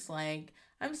Turtle, and he's like,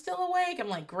 I'm still awake. I'm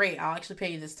like, great, I'll actually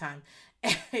pay you this time.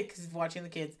 Because he's watching the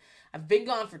kids. I've been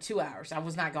gone for 2 hours. I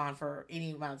was not gone for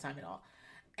any amount of time at all.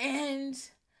 And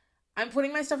I'm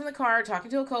putting my stuff in the car,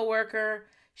 talking to a coworker.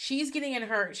 She's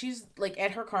she's like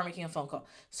at her car making a phone call.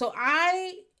 So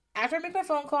after I make my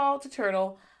phone call to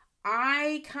Turtle,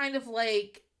 I kind of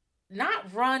like,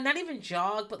 not run, not even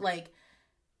jog, but like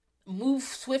move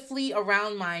swiftly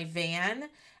around my van.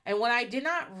 And what I did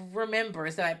not remember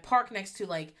is that I parked next to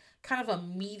like kind of a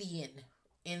median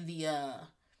in the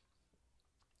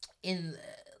in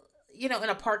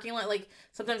a parking lot. Like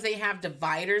sometimes they have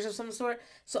dividers of some sort.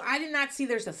 So I did not see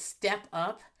there's a step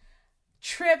up,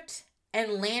 tripped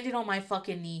and landed on my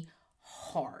fucking knee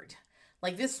hard.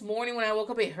 Like this morning when I woke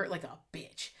up, it hurt like a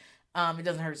bitch. It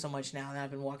doesn't hurt so much now that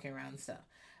I've been walking around and stuff.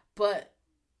 But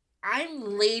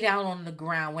I'm laid out on the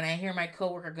ground when I hear my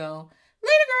coworker go,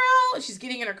 "Later, girl." She's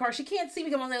getting in her car. She can't see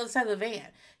me come on the other side of the van.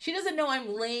 She doesn't know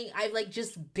I like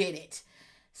just bit it.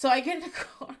 So I get in the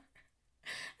car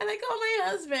and I call my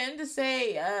husband to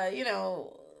say,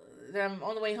 that I'm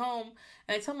on the way home.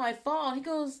 And I tell him I fall. He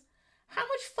goes, "How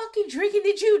much fucking drinking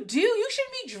did you do? You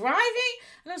shouldn't be driving."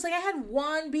 And I was like, "I had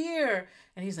one beer."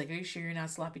 And he's like, "Are you sure you're not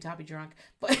sloppy toppy drunk?"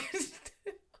 But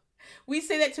we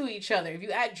say that to each other. If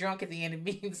you add drunk at the end, it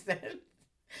means that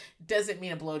doesn't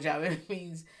mean a blowjob. It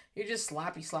means you're just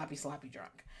sloppy, sloppy, sloppy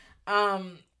drunk.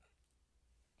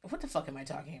 What the fuck am I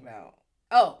talking about?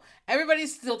 Oh,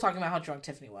 everybody's still talking about how drunk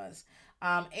Tiffany was.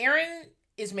 Erin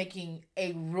is making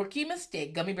a rookie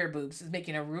mistake. Gummy Bear Boobs is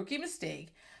making a rookie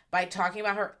mistake by talking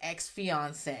about her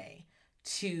ex-fiance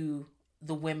to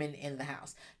the women in the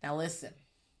house. Now listen.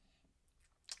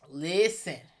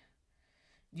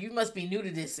 You must be new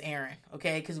to this, Erin,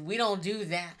 okay? Because we don't do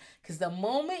that. Because the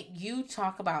moment you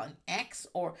talk about an ex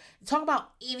or talk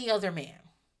about any other man,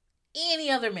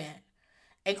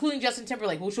 including Justin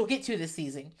Timberlake, which we'll get to this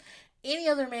season, any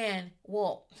other man,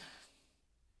 well,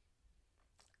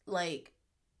 like,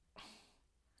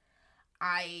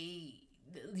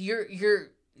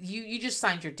 you just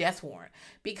signed your death warrant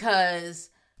because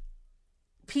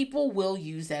people will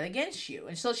use that against you.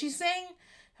 And so she's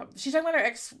talking about her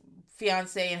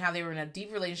ex-fiance and how they were in a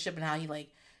deep relationship and how he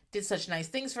like did such nice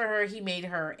things for her. He made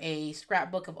her a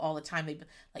scrapbook of all the time they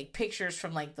like pictures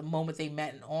from like the moment they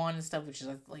met and on and stuff, which is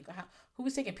like who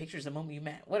was taking pictures the moment you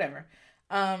met, whatever.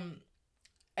 And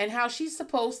how she was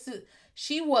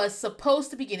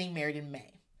supposed to be getting married in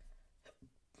May.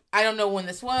 I don't know when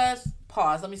this was.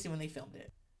 Pause. Let me see when they filmed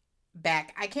it.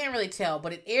 back. I can't really tell,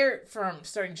 but it aired from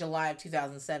starting July of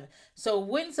 2007. So it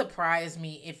wouldn't surprise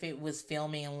me if it was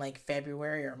filming in like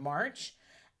February or March.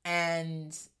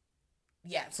 And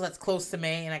yeah, so that's close to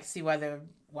May, and I can see why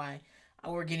we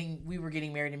were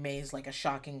getting married in May is like a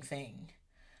shocking thing.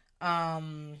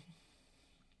 Um,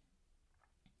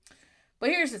 but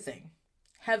here's the thing.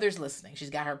 Heather's listening. She's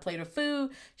got her plate of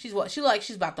food. She's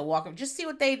about to walk up, just see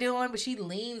what they doing, but she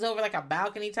leans over like a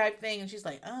balcony type thing, and she's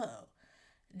like, "Oh,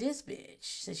 this bitch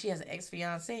said she has an ex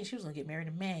fiance and she was gonna get married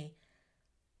in May."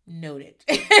 Noted.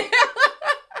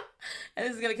 And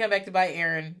this is gonna come back to bite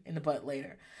Aaron in the butt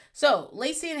later. So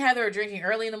Lacey and Heather are drinking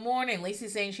early in the morning.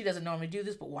 Lacey's saying she doesn't normally do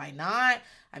this, but why not?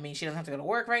 I mean, she doesn't have to go to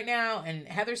work right now. And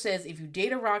Heather says, if you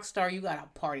date a rock star, you gotta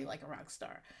party like a rock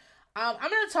star. I'm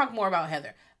gonna talk more about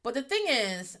Heather, but the thing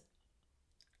is,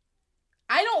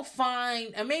 I don't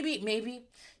find, and maybe,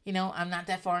 I'm not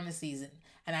that far in the season,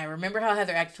 and I remember how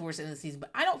Heather acted towards the end of the season,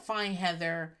 but I don't find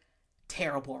Heather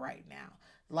terrible right now.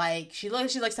 Like she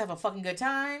likes to have a fucking good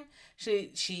time.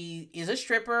 She is a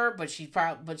stripper, but she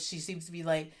seems to be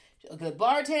like a good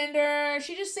bartender.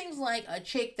 She just seems like a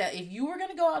chick that if you were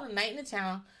gonna go out a night in the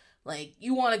town, like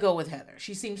you want to go with Heather.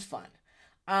 She seems fun.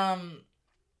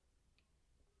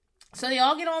 So they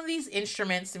all get on these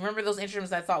instruments. Remember those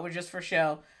instruments I thought were just for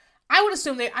show? I would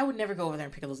assume I would never go over there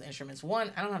and pick up those instruments.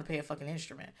 One, I don't know how to play a fucking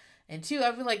instrument. And two,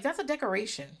 I'd be like, that's a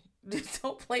decoration.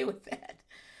 Don't play with that.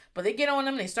 But they get on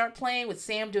them and they start playing with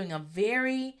Sam doing a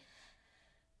very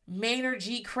Maynard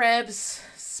G. Krebs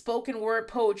spoken word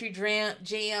poetry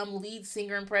jam lead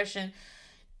singer impression.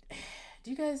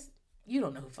 Do you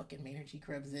don't know who fucking Maynard G.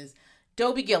 Krebs is.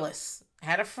 Dobie Gillis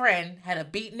had a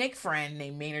beatnik friend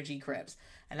named Maynard G. Krebs.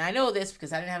 And I know this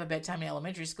because I didn't have a bedtime in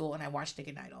elementary school and I watched Nick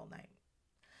at Night all night.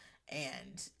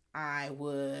 And I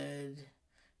would,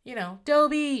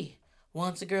 Dobie,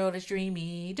 once a girl that's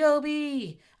dreamy,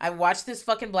 Dobie. I watched this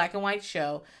fucking black and white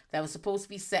show that was supposed to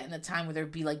be set in a time where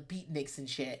there'd be like beatniks and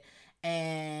shit.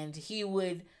 And he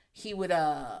would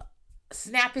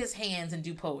snap his hands and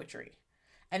do poetry.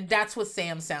 And that's what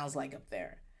Sam sounds like up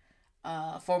there.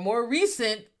 For more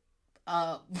recent,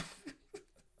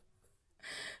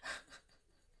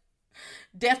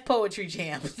 Deaf Poetry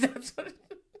Jam.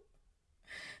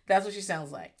 That's what she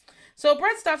sounds like. So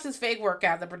Brett stops his fake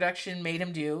workout the production made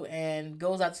him do and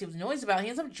goes out to see what the noise is about. He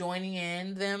ends up joining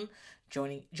in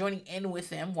with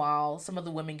them while some of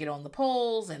the women get on the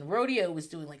poles, and Rodeo was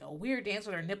doing like a weird dance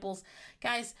with her nipples.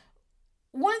 Guys,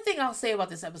 one thing I'll say about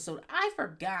this episode, I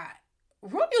forgot.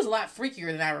 Rodeo's a lot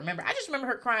freakier than I remember. I just remember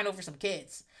her crying over some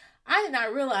kids. I did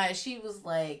not realize she was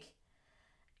like,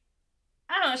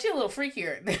 I don't know, she's a little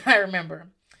freakier than I remember.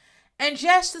 And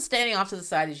Jess is standing off to the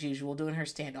side as usual, doing her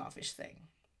standoffish thing.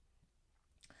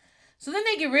 So then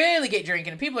they really get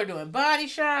drinking, and people are doing body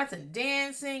shots and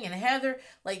dancing, and Heather,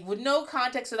 like, with no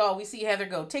context at all, we see Heather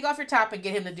go, take off your top and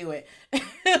get him to do it.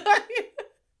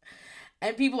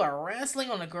 And people are wrestling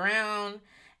on the ground,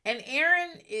 and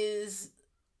Aaron is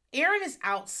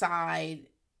outside.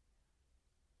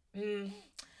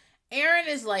 Aaron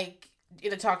is, like,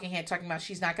 in a talking head, talking about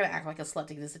she's not going to act like a slut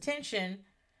to get this attention.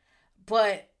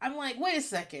 But I'm like, wait a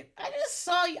second. I just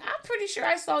saw you. I'm pretty sure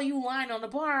I saw you lying on the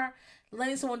bar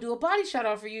letting someone do a body shot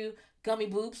off for you, gummy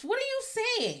boobs. What are you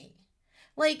saying?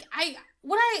 Like,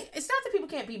 it's not that people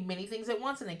can't be many things at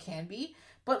once, and they can be,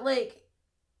 but like,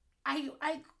 I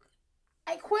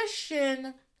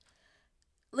question,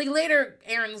 like later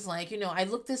Aaron's like, I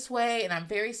look this way and I'm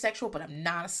very sexual, but I'm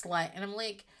not a slut. And I'm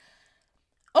like,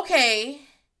 okay,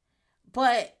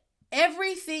 but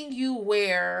everything you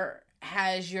wear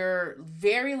has your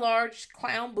very large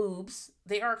clown boobs.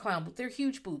 They are clown boobs. They're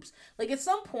huge boobs. Like at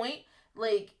some point,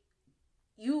 like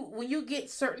when you get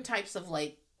certain types of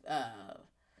like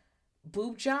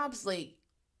boob jobs, like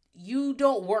you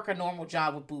don't work a normal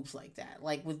job with boobs like that,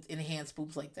 like with enhanced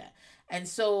boobs like that. And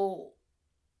so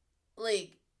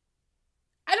like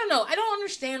I don't know. I don't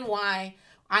understand why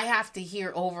I have to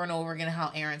hear over and over again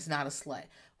how Aaron's not a slut.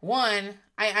 One,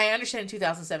 I understand in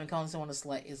 2007 calling someone a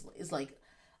slut is like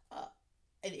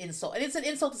an insult. And it's an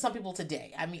insult to some people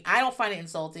today. I mean, I don't find it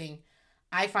insulting.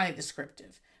 I find it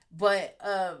descriptive. But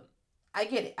I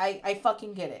get it. I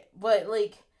fucking get it. But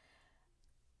like,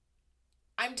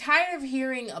 I'm tired of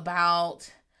hearing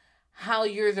about how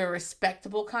you're the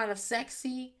respectable kind of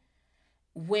sexy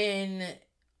when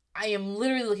I am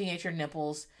literally looking at your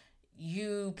nipples.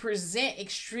 You present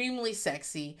extremely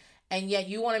sexy, and yet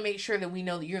you want to make sure that we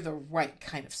know that you're the right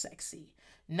kind of sexy,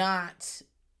 not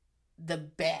the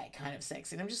bad kind of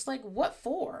sexy. And I'm just like, what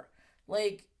for?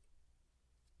 Like,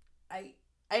 I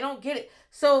I don't get it.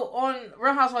 So on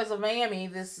Real Housewives of Miami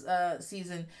this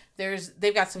season,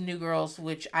 they've got some new girls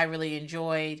which I really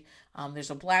enjoyed. There's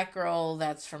a black girl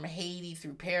that's from Haiti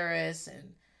through Paris,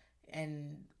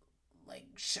 and like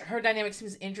her dynamic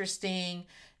seems interesting.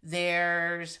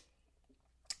 There's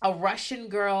a Russian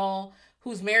girl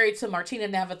who's married to Martina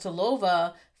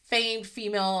Navratilova, famed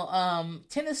female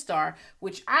tennis star,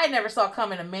 which I never saw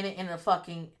coming a minute in a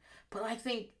fucking. But I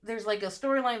think there's like a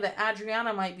storyline that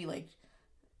Adriana might be like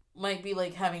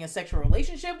having a sexual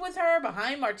relationship with her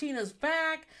behind Martina's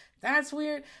back. That's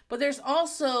weird. But there's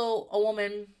also a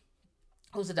woman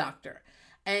who's a doctor,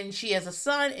 and she has a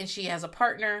son and she has a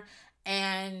partner,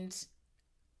 and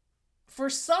for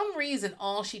some reason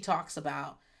all she talks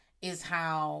about is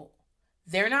how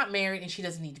they're not married and she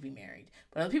doesn't need to be married.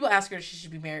 But other people ask her if she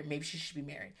should be married, maybe she should be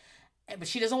married. But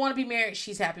she doesn't want to be married.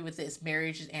 She's happy with this.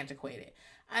 Marriage is antiquated.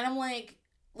 And I'm like,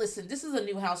 listen, this is a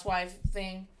new housewife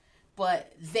thing,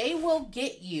 but they will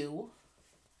get you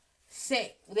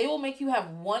they will make you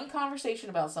have one conversation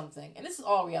about something, and this is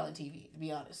all reality TV, to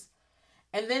be honest.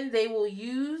 And then they will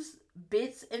use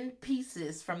bits and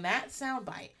pieces from that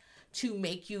soundbite to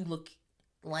make you look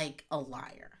like a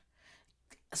liar.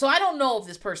 So I don't know if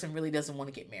this person really doesn't want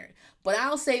to get married, but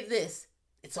I'll say this.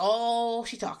 It's all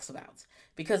she talks about,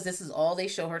 because this is all they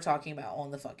show her talking about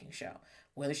on the fucking show.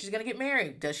 Whether she's going to get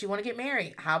married. Does she want to get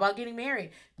married? How about getting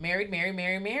married?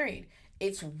 Married.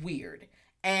 It's weird.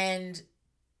 And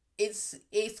it's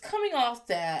coming off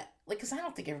that, like, because I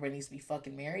don't think everybody needs to be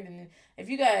fucking married. And if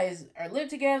you guys are live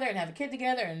together and have a kid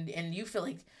together, and you feel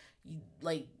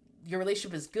like your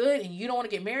relationship is good and you don't want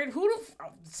to get married,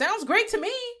 sounds great to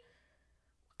me.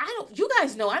 You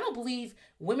guys know, I don't believe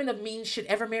women of means should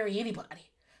ever marry anybody.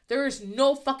 There is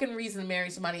no fucking reason to marry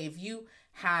somebody if you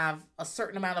have a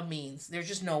certain amount of means. There's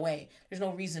just no way. There's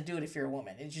no reason to do it if you're a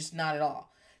woman. It's just not at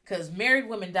all. Because married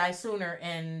women die sooner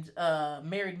and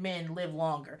married men live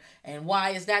longer. And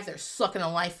why is that? They're sucking the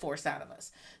life force out of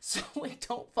us. So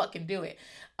don't fucking do it.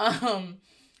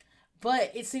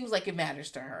 But it seems like it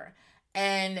matters to her.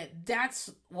 And that's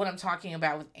what I'm talking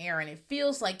about with Erin. It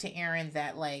feels like to Erin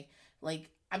that like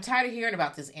I'm tired of hearing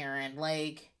about this, Erin.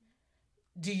 Like,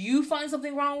 do you find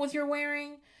something wrong with your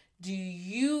wearing? Do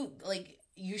you, like,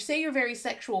 you say you're very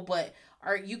sexual, but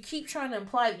you keep trying to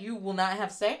imply that you will not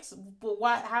have sex?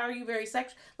 But how are you very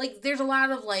sexual? Like, there's a lot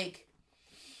of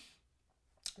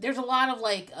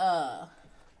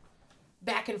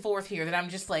back and forth here that I'm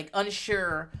just, like,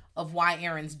 unsure of why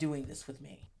Erin's doing this with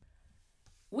me.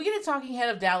 We get a talking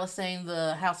head of Dallas saying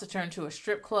the house had turned to a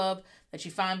strip club that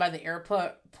you find by the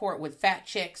airport with fat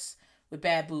chicks with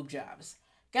bad boob jobs.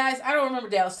 Guys, I don't remember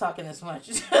Dallas talking this much.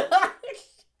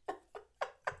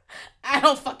 I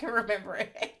don't fucking remember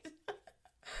it.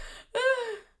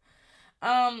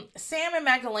 Sam and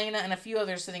Magdalena and a few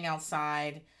others sitting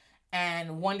outside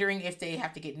and wondering if they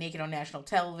have to get naked on national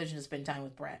television to spend time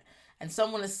with Brett. And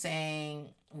someone is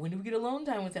saying, when do we get alone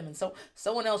time with him? And so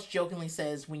someone else jokingly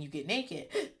says, when you get naked.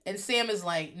 And Sam is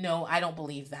like, no, I don't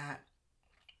believe that.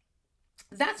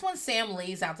 That's when Sam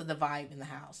lays out the divide in the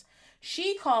house.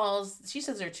 She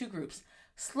says there are two groups: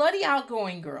 slutty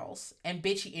outgoing girls and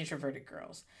bitchy introverted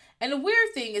girls. And the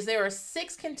weird thing is there are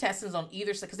 6 contestants on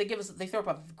either side, because they throw up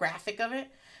a graphic of it.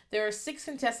 There are 6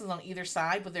 contestants on either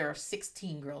side, but there are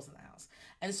 16 girls in the house.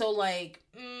 And so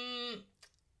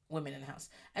women in the house.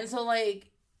 And so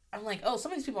I'm like, oh,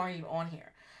 some of these people aren't even on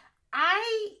here.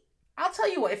 I'll tell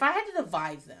you what, if I had to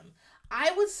divide them,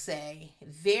 I would say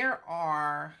there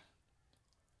are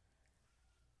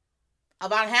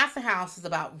about half the house is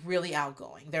about really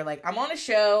outgoing. They're like, I'm on a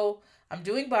show, I'm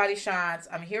doing body shots,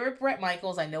 I'm here with Bret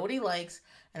Michaels, I know what he likes,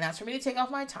 and that's for me to take off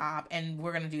my top, and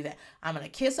we're gonna do that. I'm gonna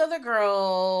kiss other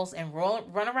girls and run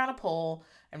around a pole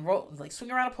and swing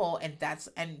around a pole, and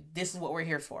this is what we're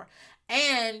here for.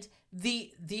 And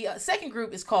the second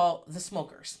group is called the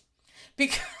smokers,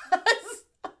 because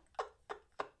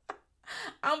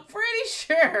I'm pretty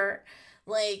sure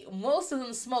most of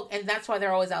them smoke, and that's why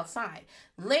they're always outside.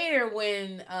 Later,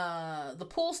 when the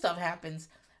pool stuff happens,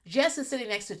 Jess is sitting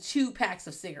next to 2 packs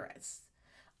of cigarettes,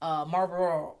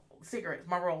 Marlboro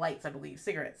Lights, I believe,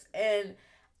 cigarettes. And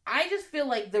I just feel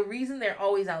like the reason they're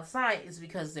always outside is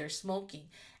because they're smoking,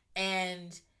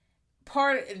 and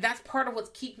that's part of what's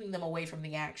keeping them away from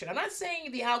the action. I'm not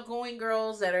saying the outgoing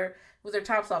girls that are with their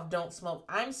tops off don't smoke.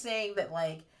 I'm saying that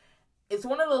it's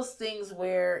one of those things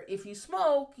where if you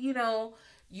smoke, you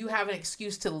have an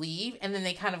excuse to leave, and then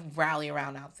they kind of rally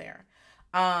around out there.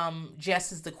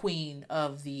 Jess is the queen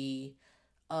of the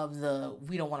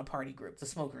we don't want to party group, the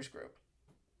smokers group.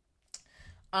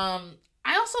 I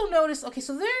also noticed, okay,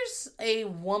 so there's a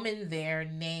woman there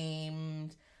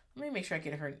named Let me make sure I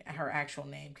get her actual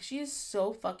name, because she is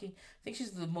so fucking. I think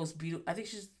she's the most beautiful. I think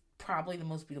she's probably the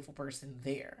most beautiful person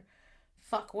there.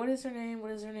 Fuck, what is her name?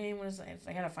 What is her name? What is her name?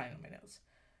 I gotta find it in my notes.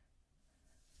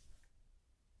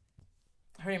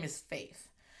 Her name is Faith.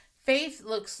 Faith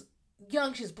looks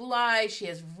young. She's blue eyes. She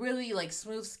has really like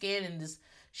smooth skin, and this.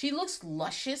 She looks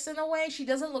luscious in a way. She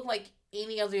doesn't look like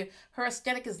any other. Her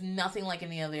aesthetic is nothing like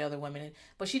any of the other women,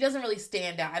 but she doesn't really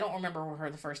stand out. I don't remember her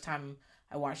the first time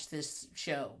I watched this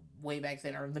show way back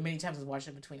then, or the many times I watched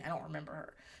it between. I don't remember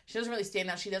her. She doesn't really stand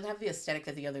out. She doesn't have the aesthetic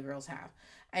that the other girls have,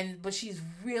 but she's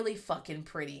really fucking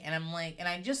pretty. And I'm like, and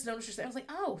I just noticed her. I was like,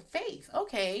 oh, Faith,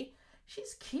 okay,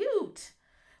 she's cute.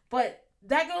 But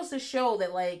that goes to show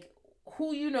that like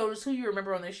who you notice, who you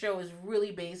remember on the show is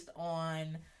really based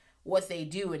on what they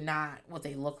do and not what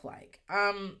they look like.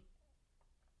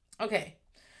 Okay.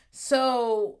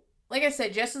 So, like I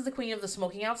said, Jess is the queen of the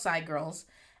smoking outside girls.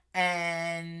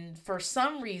 And for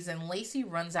some reason, Lacey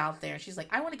runs out there. She's like,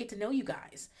 I want to get to know you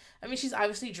guys. I mean, she's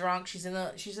obviously drunk. She's in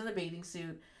the bathing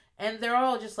suit. And they're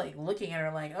all just like looking at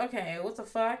her like, okay, what the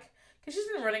fuck? Because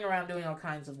she's been running around doing all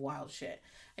kinds of wild shit.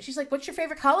 And she's like, what's your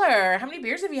favorite color? How many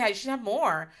beers have you had? You should have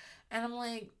more. And I'm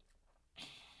like,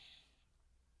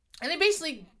 and they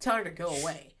basically tell her to go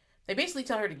away. They basically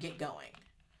tell her to get going.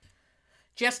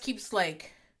 Jess keeps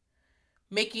like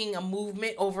making a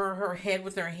movement over her head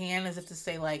with her hand as if to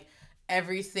say like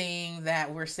everything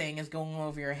that we're saying is going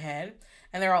over your head.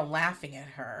 And they're all laughing at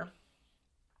her.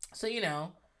 So,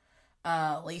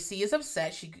 Lacey is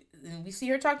upset. We see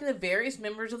her talking to various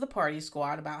members of the party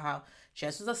squad about how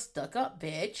Jess is a stuck-up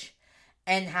bitch.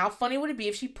 And how funny would it be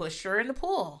if she pushed her in the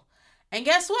pool? And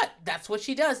guess what? That's what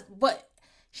she does. But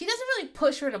she doesn't really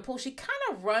push her in the pool. She kind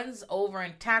of runs over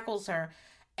and tackles her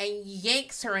and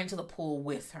yanks her into the pool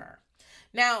with her.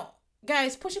 Now,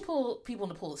 guys, pushing people in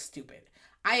the pool is stupid.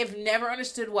 I have never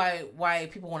understood why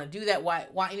people want to do that,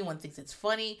 why anyone thinks it's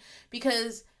funny,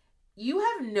 because you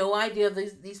have no idea of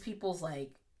these people's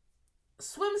like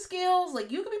swim skills.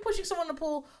 Like, you could be pushing someone in the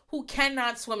pool who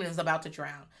cannot swim and is about to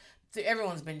drown.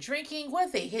 Everyone's been drinking. What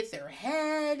if they hit their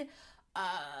head?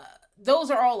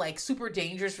 Those are all like super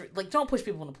dangerous. Like, don't push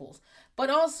people in the pools. But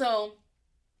also,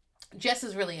 Jess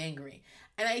is really angry,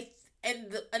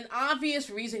 and an obvious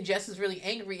reason Jess is really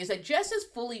angry is that Jess is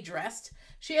fully dressed.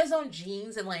 She has on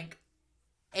jeans and like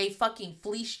a fucking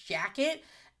fleece jacket,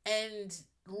 and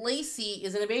Lacey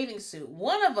is in a bathing suit.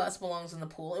 One of us belongs in the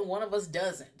pool and one of us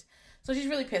doesn't. So she's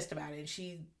really pissed about it. And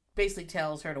she basically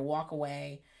tells her to walk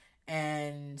away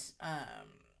and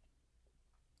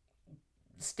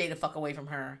stay the fuck away from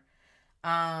her.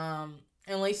 And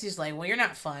Lacey's like, well, you're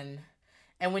not fun.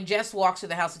 And when Jess walks to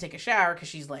the house to take a shower, because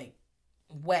she's like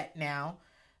wet now,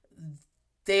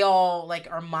 they all like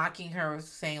are mocking her,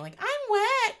 saying like, I'm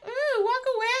wet. Ooh, walk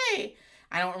away.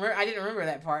 I didn't remember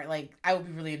that part. Like, I would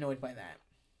be really annoyed by that.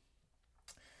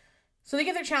 So they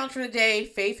get their challenge for the day.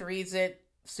 Faith reads it.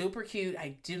 Super cute.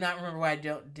 I do not remember why I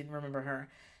didn't remember her.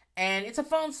 And it's a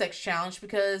phone sex challenge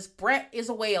because Brett is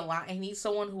away a lot and he needs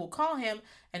someone who will call him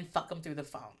and fuck him through the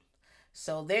phone.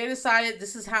 So they decided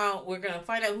this is how we're going to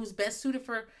find out who's best suited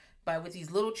with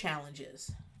these little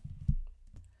challenges.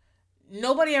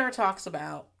 Nobody ever talks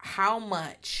about how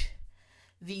much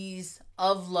these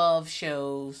of love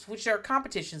shows, which are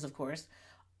competitions, of course,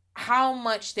 how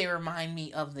much they remind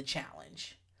me of The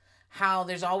Challenge. How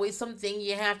there's always something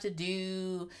you have to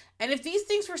do. And if these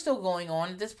things were still going on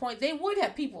at this point, they would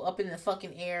have people up in the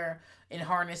fucking air in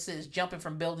harnesses, jumping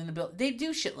from building to building. They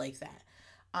do shit like that.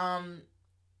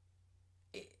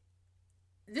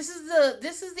 This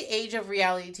is the age of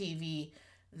reality TV.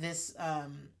 This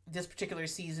particular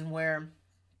season where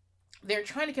they're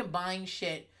trying to combine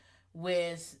shit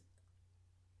with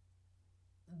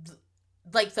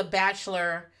like The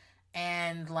Bachelor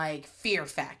and like Fear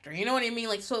Factor. You know what I mean?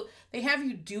 Like, so they have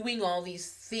you doing all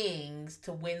these things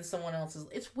to win someone else's.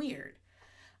 It's weird.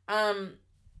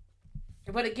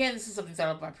 But again, this is something set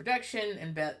up by production,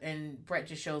 and Brett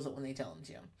just shows it when they tell him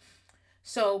to.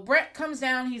 So Brett comes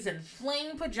down. He's in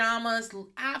flame pajamas.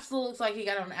 Absolutely looks like he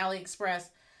got it on AliExpress.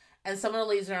 And some of the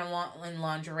ladies are in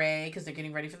lingerie because they're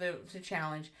getting ready for the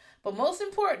challenge. But most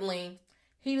importantly,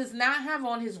 he does not have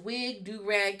on his wig,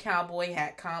 do-rag, cowboy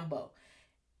hat combo.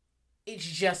 It's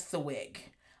just the wig.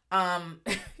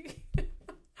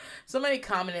 Somebody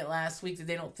commented last week that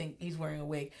they don't think he's wearing a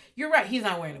wig. You're right. He's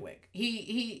not wearing a wig.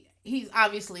 He's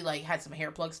obviously like had some hair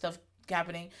plug stuff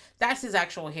happening. That's his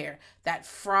actual hair. That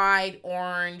fried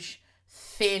orange,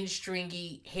 thin,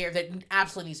 stringy hair that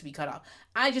absolutely needs to be cut off.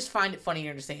 I just find it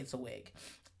funnier to say it's a wig.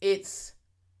 It's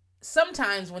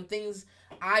sometimes when things,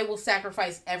 I will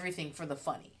sacrifice everything for the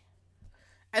funny.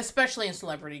 especially in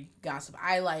celebrity gossip.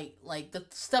 I like the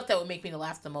stuff that would make me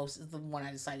laugh the most is the one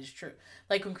I decide is true.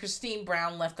 Like when Christine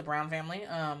Brown left the Brown family,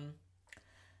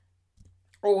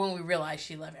 or when we realized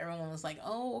she left, everyone was like,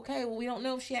 "Oh, okay. Well, we don't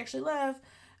know if she actually left.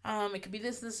 It could be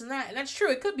this, and that." And that's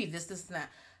true. It could be this, and that.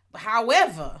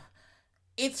 However,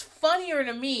 it's funnier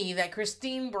to me that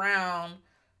Christine Brown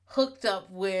hooked up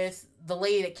with the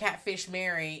lady that catfished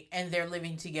Mary, and they're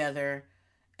living together,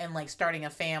 and like starting a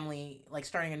family, like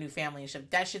starting a new family and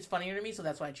shit. That shit's funnier to me, so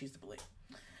that's why I choose to believe.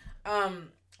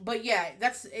 But yeah,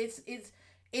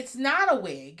 it's not a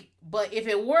wig, but if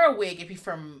it were a wig, it'd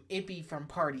be from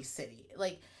Party City.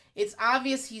 Like it's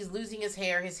obvious he's losing his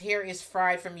hair. His hair is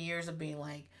fried from years of being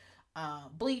like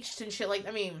bleached and shit. Like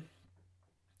I mean,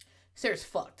 his hair's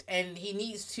fucked, and he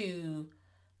needs to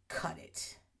cut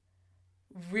it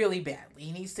really badly.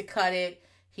 He needs to cut it.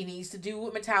 He needs to do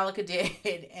what Metallica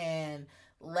did and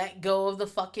let go of the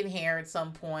fucking hair at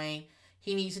some point.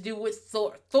 He needs to do what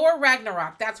Thor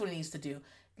Ragnarok. That's what he needs to do.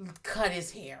 Cut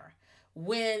his hair.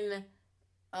 When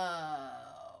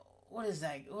what is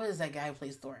that guy who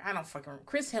plays Thor? I don't fucking remember.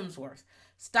 Chris Hemsworth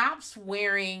stops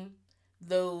wearing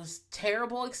those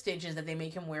terrible extensions that they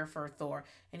make him wear for Thor,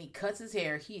 and he cuts his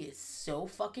hair. He is so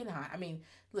fucking hot. I mean,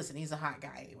 listen, he's a hot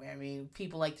guy anyway. I mean,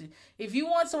 people like to, if you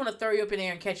want someone to throw you up in the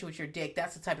air and catch you with your dick,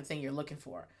 that's the type of thing you're looking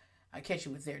for. I catch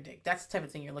you with their dick. That's the type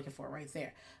of thing you're looking for right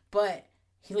there. But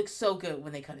he looks so good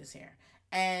when they cut his hair.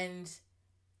 And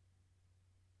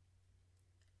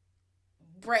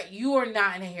Brett, you are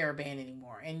not in a hair band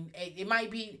anymore, and it might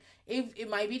be it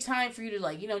might be time for you to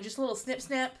like just a little snip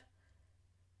snip.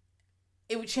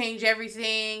 It would change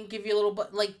everything, give you a little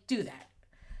but like do that.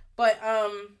 But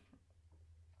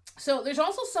so there's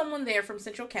also someone there from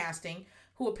Central Casting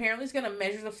who apparently is going to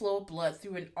measure the flow of blood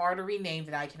through an artery name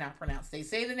that I cannot pronounce. They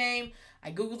say the name,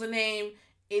 I googled the name.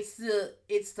 It's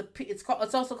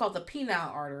also called the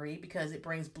penile artery because it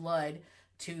brings blood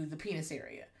to the penis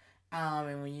area.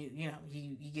 And when you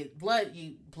get blood,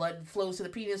 blood flows to the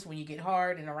penis when you get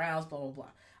hard and aroused, blah blah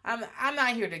blah. I'm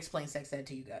not here to explain sex ed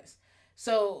to you guys.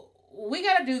 So we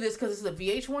gotta do this because it's a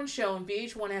VH1 show, and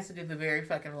VH1 has to do the very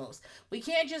fucking most. We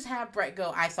can't just have Brett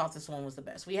go, "I thought this one was the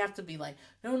best." We have to be like,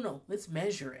 no, let's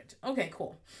measure it. Okay,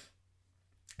 cool.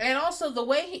 And also the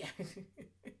way he,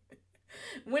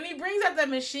 when he brings out that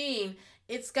machine,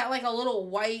 it's got like a little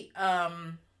white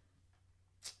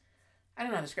I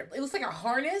don't know how to describe it. It looks like a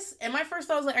harness. And my first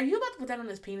thought was like, are you about to put that on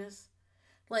his penis?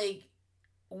 Like,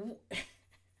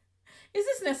 is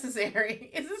this necessary?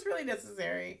 Is this really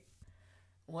necessary?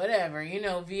 Whatever.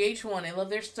 VH1, they love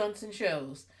their stunts and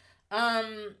shows.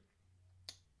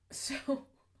 So,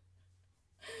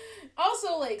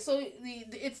 also, like, so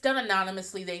it's done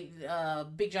anonymously.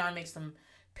 Big John makes them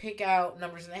pick out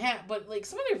numbers in the hat. But, like,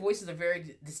 some of their voices are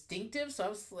very distinctive. So I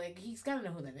was like, he's got to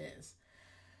know who that is.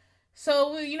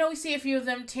 So, we see a few of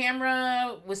them.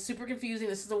 Tamra was super confusing.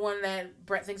 This is the one that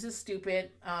Brett thinks is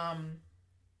stupid.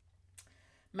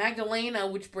 Magdalena,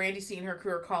 which Brandy's seen her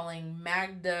crew are calling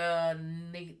Magda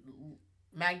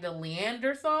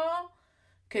Leanderthal,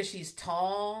 because she's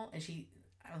tall, and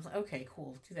I was like, okay,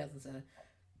 cool, 2007.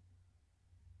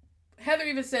 Heather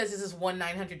even says this is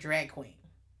 1-900 drag queen,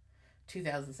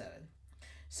 2007.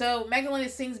 So, Magdalena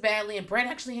sings badly, and Brett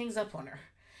actually hangs up on her.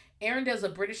 Aaron does a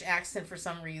British accent for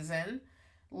some reason.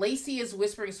 Lacey is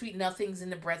whispering sweet nothings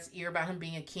into Brett's ear about him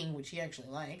being a king, which he actually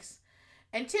likes.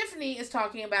 And Tiffany is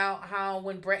talking about how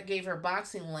when Brett gave her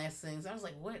boxing lessons, I was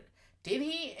like, what? Did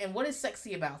he? And what is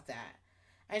sexy about that?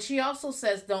 And she also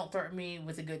says, don't threaten me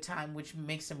with a good time, which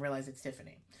makes him realize it's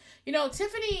Tiffany.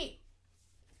 Tiffany,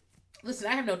 listen,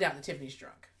 I have no doubt that Tiffany's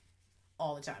drunk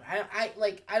all the time.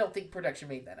 I don't think production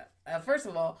made that up. First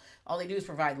of all they do is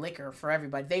provide liquor for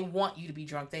everybody. They want you to be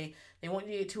drunk. They want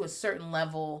you to get to a certain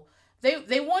level.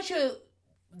 They want you.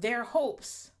 Their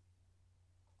hopes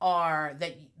are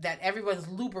that everyone's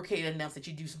lubricated enough that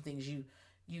you do some things, you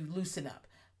loosen up.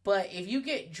 But if you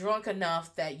get drunk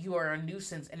enough that you are a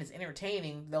nuisance and it's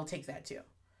entertaining, they'll take that too.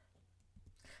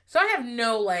 So I have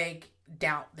no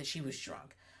doubt that she was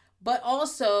drunk. But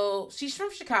also, she's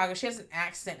from Chicago. She has an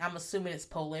accent. I'm assuming it's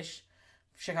Polish.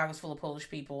 Chicago's full of Polish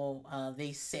people.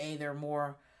 They say there are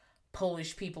more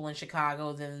Polish people in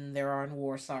Chicago than there are in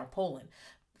Warsaw, Poland.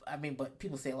 I mean, but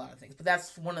people say a lot of things. But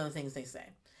that's one of the things they say.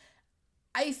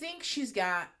 I think she's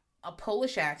got a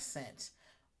Polish accent.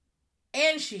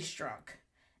 And she's drunk.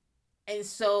 And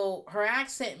so her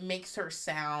accent makes her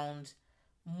sound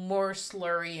more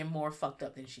slurry and more fucked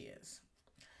up than she is.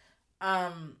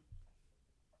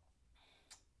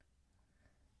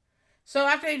 So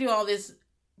after they do all this,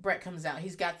 Brett comes out.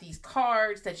 He's got these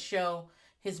cards that show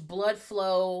his blood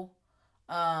flow,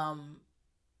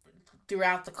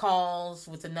 throughout the calls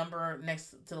with the number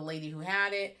next to the lady who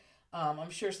had it. I'm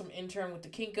sure some intern with the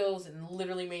Kinkos and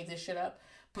literally made this shit up,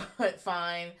 but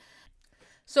fine.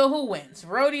 So who wins?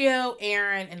 Rodeo,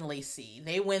 Aaron, and Lacey.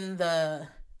 They win the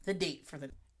date for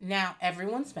the. Now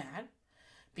everyone's mad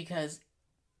because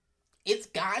it's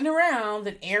gotten around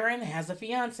that Aaron has a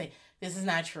fiance. This is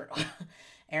not true.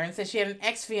 Aaron said she had an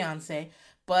ex-fiance,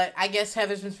 but I guess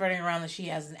Heather's been spreading around that she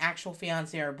has an actual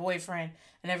fiance or a boyfriend,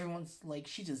 and everyone's like,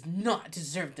 she does not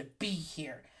deserve to be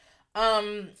here.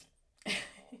 And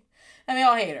they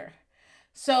all hate her.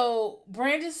 So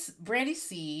Brandy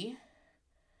C,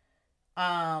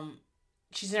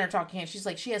 she's in her talking hand. She's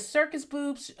like, she has circus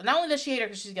boobs. Not only does she hate her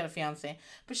because she's got a fiance,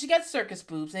 but she got circus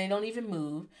boobs and they don't even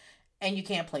move, and you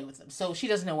can't play with them. So she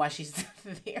doesn't know why she's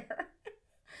there.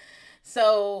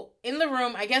 So in the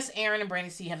room, I guess Aaron and Brandy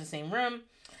C have the same room.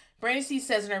 Brandy C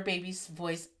says in her baby's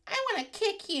voice, "I want to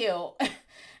kick you,"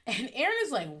 and Aaron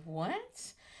is like,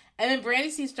 "What?" And then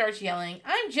Brandy C starts yelling,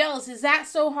 "I'm jealous. Is that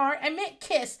so hard? I meant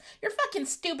kiss. You're fucking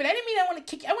stupid. I didn't mean I want to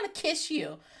kick you. I want to kiss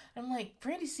you." I'm like,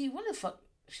 Brandy C, what the fuck?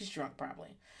 She's drunk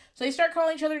probably. So they start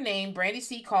calling each other names. Brandy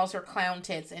C calls her clown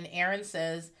tits, and Aaron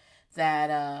says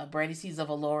that Brandy C is of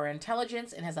a lower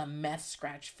intelligence and has a meth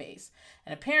scratch face.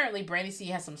 And apparently Brandy C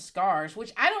has some scars,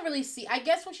 which I don't really see. I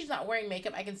guess when she's not wearing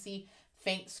makeup, I can see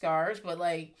faint scars, but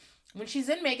like when she's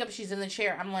in makeup, she's in the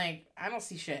chair, I'm like, I don't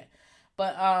see shit.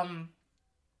 But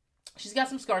she's got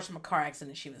some scars from a car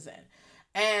accident she was in.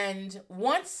 And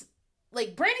once,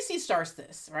 like, Brandy C starts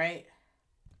this, right?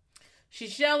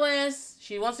 She's jealous.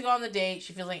 She wants to go on the date.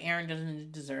 She feels like Aaron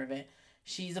doesn't deserve it.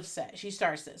 She's upset. She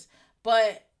starts this.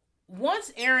 But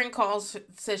once Aaron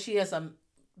says she has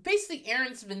basically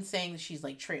Aaron's been saying that she's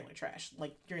like trailer trash,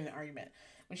 like during the argument.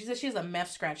 When she says she has a meth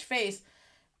scratch face,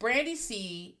 Brandy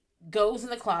C goes in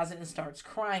the closet and starts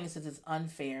crying and says it's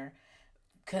unfair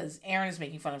because Aaron is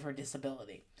making fun of her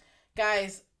disability.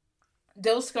 Guys,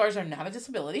 those scars are not a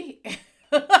disability.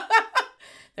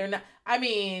 They're not, I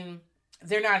mean,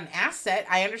 they're not an asset.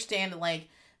 I understand like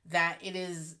that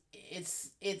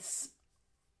it's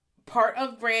part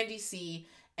of Brandy C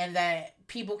and that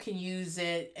people can use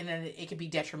it and then it can be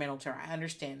detrimental to her. I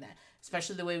understand that.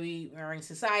 Especially the way we are in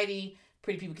society.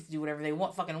 Pretty people get to do whatever they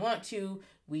fucking want to.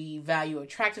 We value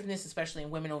attractiveness, especially in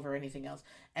women, over anything else.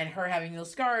 And her having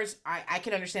those scars, I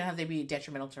can understand how they'd be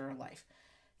detrimental to her life.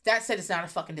 That said, it's not a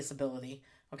fucking disability,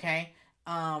 okay?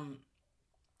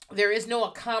 There is no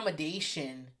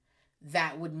accommodation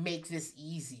that would make this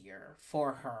easier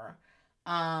for her.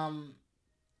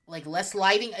 Like less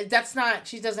lighting.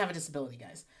 She doesn't have a disability,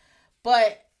 guys.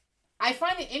 But I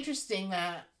find it interesting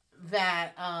that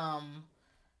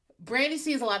Brandy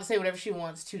C is allowed to say whatever she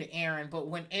wants to Aaron, but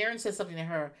when Aaron says something to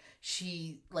her,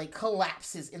 she like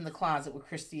collapses in the closet with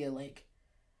Christia, like,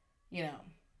 you know,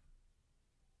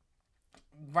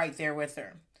 right there with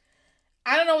her.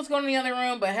 I don't know what's going on in the other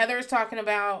room, but Heather is talking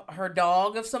about her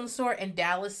dog of some sort, and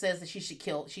Dallas says that she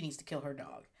needs to kill her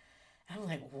dog. And I'm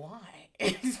like, why?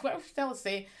 What would Dallas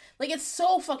say? Like, it's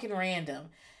so fucking random.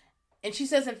 And she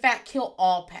says, in fact, kill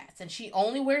all pets, and she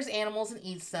only wears animals and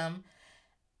eats them.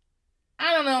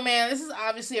 I don't know, man. This is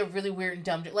obviously a really weird and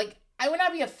dumb... Like, I would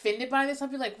not be offended by this. I'd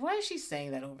be like, why is she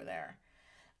saying that over there?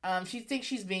 She thinks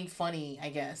she's being funny, I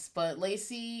guess. But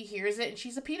Lacey hears it, and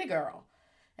she's a PETA girl.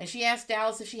 And she asks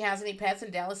Dallas if she has any pets,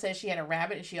 and Dallas says she had a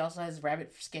rabbit, and she also has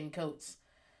rabbit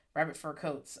fur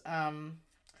coats.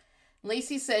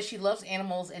 Lacey says she loves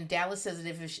animals, and Dallas says that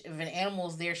if an animal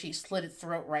is there, she'd slit its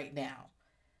throat right now.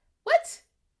 What?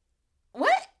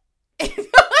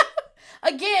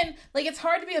 Again, like, it's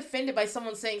hard to be offended by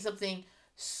someone saying something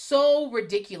so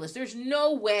ridiculous. There's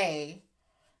no way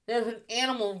that if an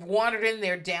animal wandered in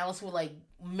there, Dallas would, like,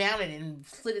 mount it and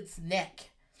slit its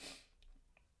neck.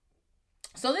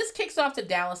 So this kicks off the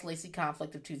Dallas-Lacey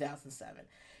conflict of 2007.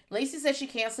 Lacey says she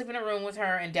can't sleep in a room with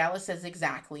her, and Dallas says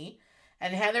exactly.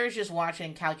 And Heather is just watching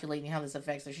and calculating how this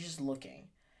affects her. She's just looking.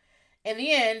 In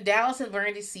the end, Dallas and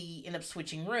Brandy C end up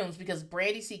switching rooms because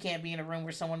Brandy C can't be in a room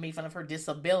where someone made fun of her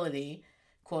disability,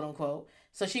 quote unquote.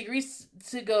 So she agrees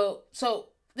to go. So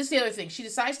this is the other thing. She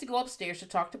decides to go upstairs to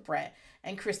talk to Brett,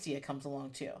 and Christia comes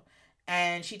along too.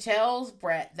 And she tells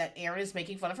Brett that Aaron is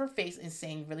making fun of her face and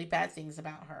saying really bad things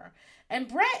about her. And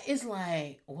Brett is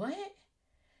like, what?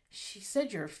 She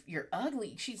said you're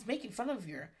ugly. She's making fun of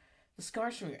the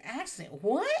scars from your accident.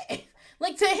 What?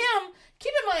 Like, to him,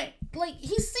 keep in mind, like,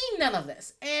 he's seen none of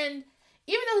this. And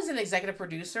even though he's an executive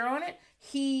producer on it,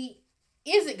 he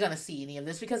isn't going to see any of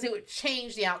this because it would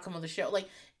change the outcome of the show. Like,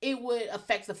 it would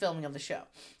affect the filming of the show.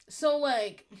 So,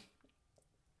 like,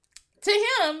 to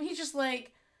him, he's just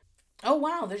like, oh,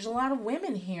 wow, there's a lot of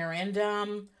women here.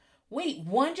 And Wait,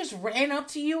 one just ran up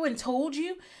to you and told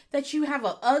you that you have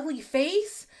an ugly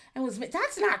face and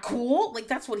that's not cool. Like,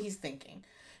 that's what he's thinking.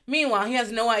 Meanwhile, he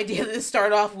has no idea that this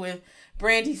started off with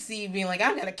Brandy C being like,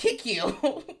 I'm gonna kick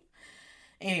you.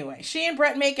 Anyway, she and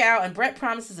Brett make out, and Brett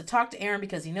promises to talk to Erin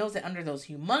because he knows that under those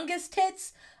humongous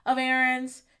tits of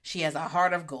Erin's, she has a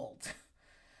heart of gold.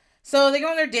 So they go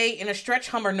on their date in a stretch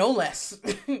Hummer, no less,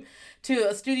 to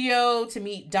a studio to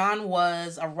meet Don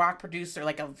Was, a rock producer,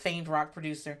 like a famed rock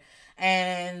producer.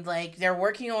 And, like, they're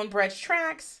working on Brett's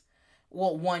tracks.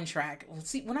 Well, one track.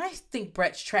 See, when I think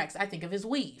Brett's tracks, I think of his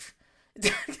weave.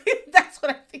 That's what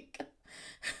I think of.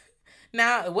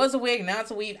 Now, it was a wig, now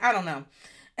it's a weave. I don't know.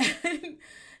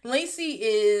 Lacey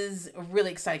is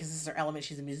really excited because this is her element.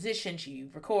 She's a musician. She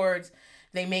records.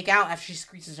 They make out after she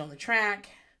screeches on the track.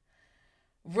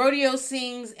 Rodeo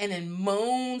sings and then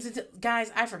moans.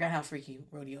 Guys, I forgot how freaky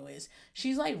Rodeo is.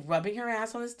 She's like rubbing her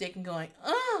ass on his dick and going,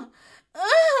 oh.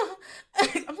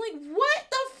 I'm like, what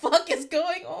the fuck is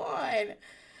going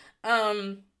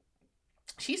on?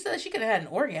 She says she could have had an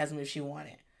orgasm if she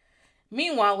wanted.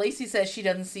 Meanwhile, Lacey says she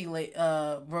doesn't see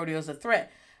Rodeo as a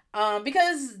threat.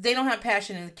 Because they don't have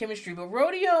passion and chemistry, but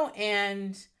Rodeo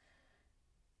and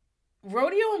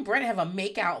Brett have a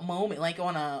makeout moment, like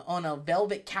on a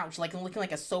velvet couch, like looking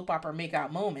like a soap opera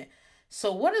makeout moment.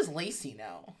 So what does Lacey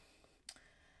know?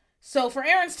 So for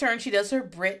Erin's turn, she does her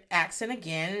Brit accent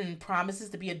again and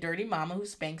promises to be a dirty mama who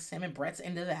spanks him, and Brett's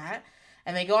into that.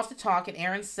 And they go off to talk, and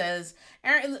Erin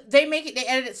they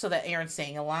edit it so that Erin's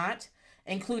saying a lot,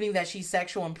 including that she's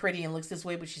sexual and pretty and looks this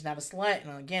way, but she's not a slut.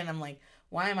 And again, I'm like,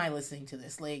 why am I listening to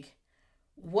this? Like,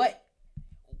 what?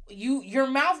 Your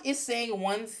mouth is saying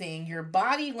one thing, your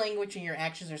body language and your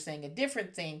actions are saying a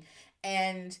different thing.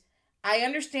 And I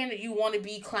understand that you want to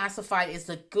be classified as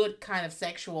the good kind of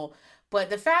sexual, but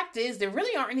the fact is there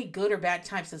really aren't any good or bad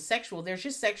types of sexual. There's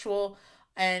just sexual,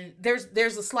 and there's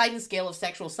a sliding scale of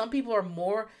sexual. Some people are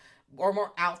more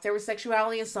out there with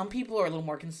sexuality, and some people are a little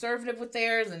more conservative with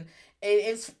theirs, and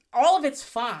it's all of it's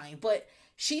fine. But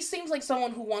she seems like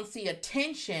someone who wants the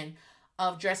attention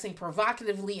of dressing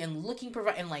provocatively and looking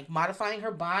and like modifying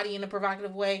her body in a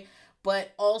provocative way,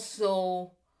 but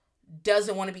also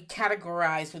doesn't want to be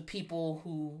categorized with people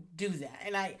who do that.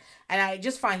 And I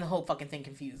just find the whole fucking thing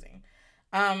confusing.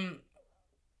 And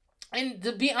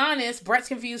to be honest, Brett's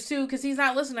confused too because he's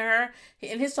not listening to her.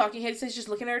 In his talking head, he says just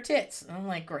looking at her tits. And I'm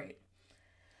like, great.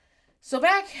 So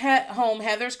back at home,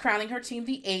 Heather's crowning her team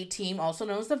the A-Team, also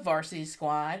known as the Varsity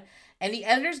Squad. And the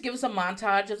editors give us a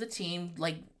montage of the team,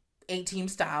 like A-Team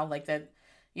style, like that.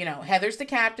 You know, Heather's the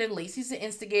captain, Lacey's the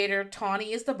instigator,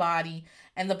 Tawny is the body,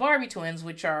 and the Barbie twins,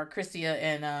 which are Christia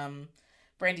and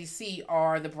Brandy C,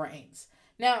 are the brains.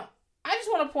 Now, I just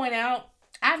want to point out,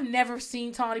 I've never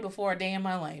seen Tawny before a day in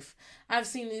my life. I've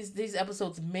seen these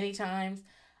episodes many times.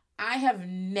 I have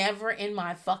never in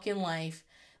my fucking life,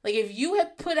 like if you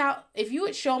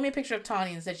had shown me a picture of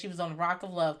Tawny and said she was on Rock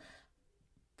of Love,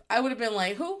 I would have been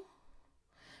like, who?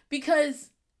 Because,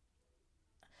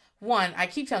 one, I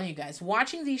keep telling you guys,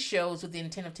 watching these shows with the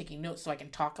intent of taking notes so I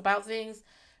can talk about things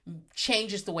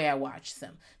changes the way I watch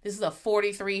them. This is a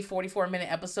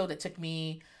 44-minute episode that took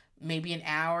me maybe an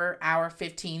hour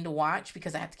 15 to watch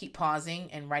because I have to keep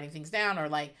pausing and writing things down or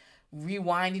like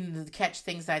rewinding to catch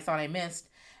things that I thought I missed.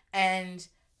 And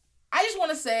I just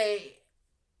want to say,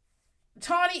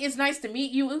 Tawny, it's nice to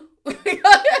meet you.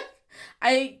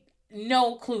 I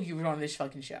no clue you were on this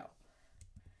fucking show.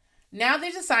 Now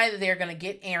they've decided they're going to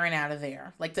get Erin out of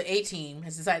there. Like the A-Team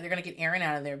has decided they're going to get Erin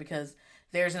out of there because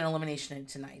there's an elimination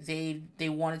tonight. They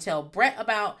want to tell Brett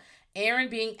about Erin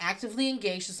being actively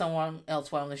engaged to someone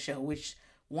else while on the show, which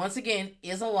once again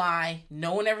is a lie.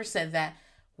 No one ever said that.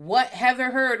 What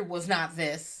Heather heard was not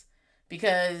this,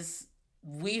 because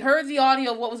we heard the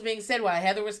audio of what was being said while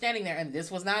Heather was standing there, and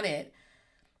this was not it.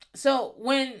 So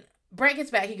when Brett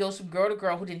gets back, he goes from girl to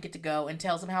girl who didn't get to go and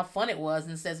tells him how fun it was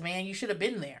and says, man, you should have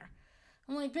been there.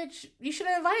 I'm like, bitch, you should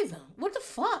have invited them. What the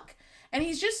fuck? And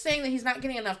he's just saying that he's not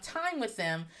getting enough time with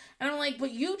them. And I'm like,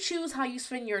 but you choose how you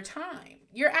spend your time.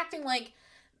 You're acting like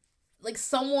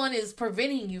someone is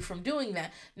preventing you from doing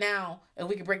that. Now, if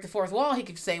we could break the fourth wall, he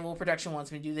could say, well, production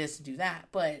wants me to do this and do that.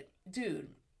 But, dude.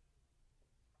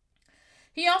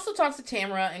 He also talks to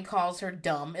Tamara and calls her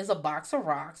dumb as a box of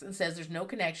rocks and says there's no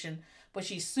connection, but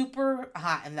she's super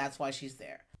hot and that's why she's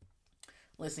there.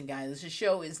 Listen, guys, this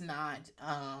show is not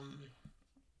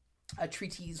a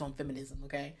treatise on feminism,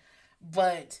 okay?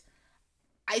 But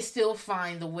I still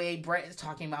find the way Brett is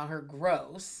talking about her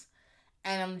gross.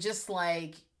 And I'm just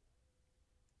like,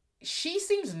 she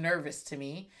seems nervous to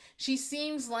me. She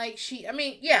seems like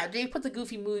they put the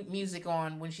goofy music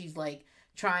on when she's like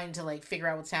trying to like figure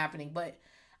out what's happening. But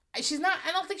she's not,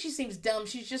 I don't think she seems dumb.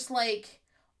 She's just like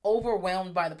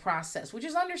overwhelmed by the process, which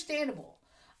is understandable.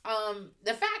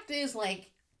 The fact is,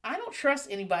 like, I don't trust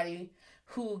anybody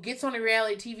who gets on a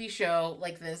reality TV show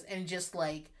like this and just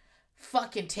like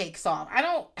fucking takes off. I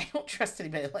don't trust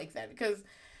anybody like that because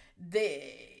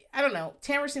I don't know.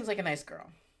 Tamara seems like a nice girl.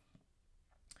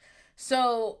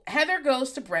 So Heather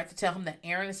goes to Brett to tell him that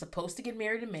Aaron is supposed to get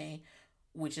married to May,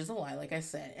 which is a lie, like I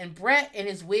said. And Brett, in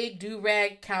his wig,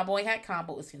 do-rag, cowboy hat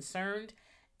combo, is concerned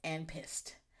and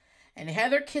pissed. And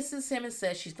Heather kisses him and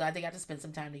says she's glad they got to spend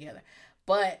some time together.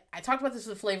 But I talked about this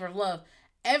with Flavor of Love.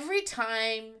 Every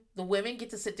time the women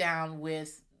get to sit down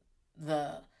with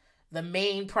the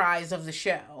main prize of the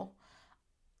show,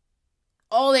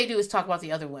 all they do is talk about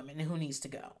the other women and who needs to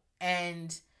go.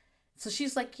 And so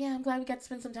she's like, yeah, I'm glad we got to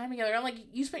spend some time together. I'm like,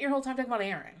 you spent your whole time talking about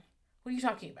Aaron. What are you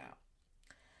talking about?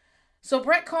 So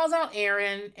Brett calls out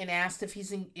Aaron and asks if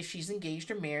she's engaged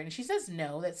or married, and she says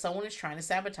no, that someone is trying to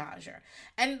sabotage her.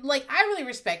 And like, I really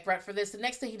respect Brett for this. The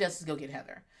next thing he does is go get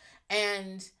Heather.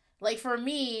 And like, for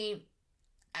me,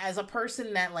 as a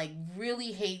person that like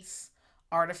really hates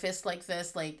artifice like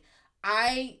this, like,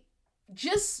 I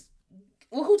just,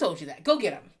 well, who told you that? Go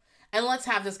get him. And let's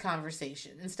have this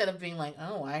conversation instead of being like,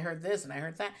 oh, I heard this and I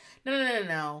heard that.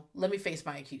 No. Let me face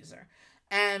my accuser.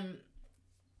 And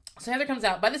so Heather comes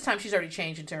out. By this time, she's already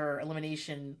changed into her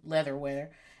elimination leather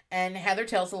wear. And Heather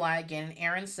tells a lie again. And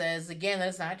Aaron says, again,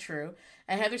 that's not true.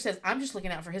 And Heather says, I'm just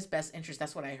looking out for his best interest.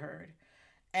 That's what I heard.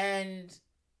 And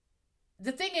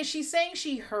the thing is, she's saying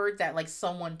she heard that, like,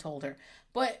 someone told her.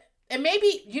 But, and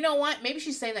maybe, you know what? Maybe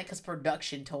she's saying that because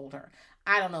production told her.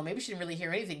 I don't know. Maybe she didn't really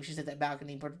hear anything when she was at that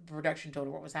balcony, but production told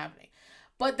her what was happening.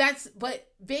 But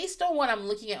based on what I'm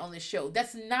looking at on this show,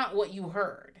 that's not what you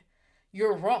heard.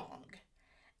 You're wrong.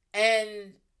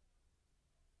 And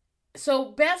so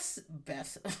Brett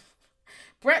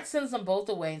sends them both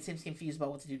away and seems confused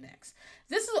about what to do next.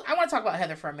 I want to talk about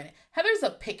Heather for a minute. Heather's a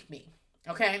pick-me.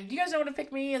 Okay? Do you guys know what a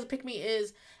pick-me is? A pick-me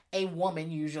is a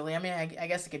woman, usually. I mean, I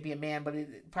guess it could be a man, but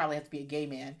it probably has to be a gay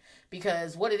man.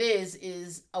 Because what it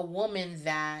is a woman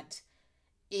that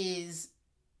is,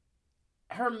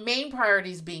 her main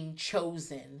priority is being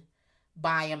chosen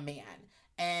by a man.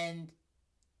 And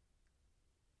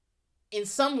in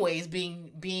some ways,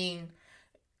 being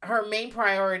her main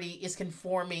priority is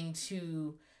conforming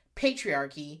to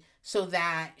patriarchy so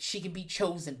that she can be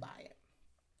chosen by it.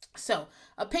 So,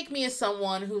 a pick-me is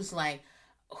someone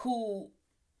who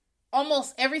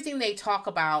almost everything they talk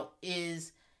about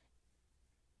is,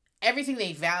 everything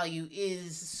they value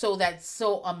is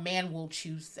so a man will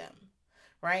choose them,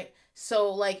 right?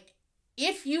 So, like,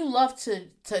 if you love to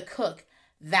cook,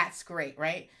 that's great,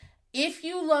 right? If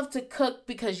you love to cook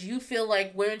because you feel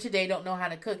like women today don't know how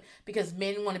to cook because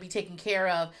men want to be taken care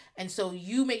of, and so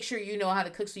you make sure you know how to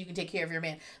cook so you can take care of your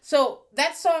man. So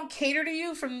that song "Cater to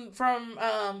You" from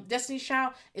Destiny's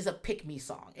Child is a pick-me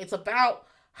song. It's about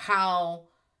how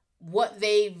what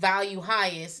they value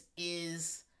highest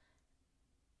is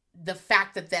the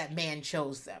fact that man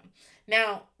chose them.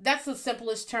 Now, that's the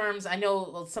simplest terms. I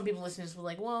know some people listening to this will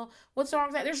like, well, what's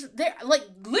wrong with that?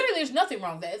 Literally, there's nothing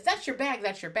wrong with that. If that's your bag,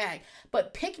 that's your bag.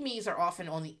 But pick-me's are often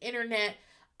on the internet.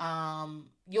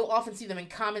 You'll often see them in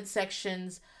comment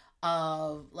sections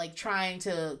of, like, trying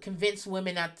to convince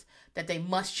women that they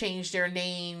must change their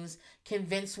names,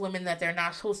 convince women that they're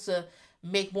not supposed to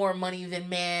make more money than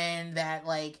men, that,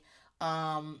 like,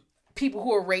 people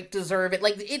who are raped deserve it.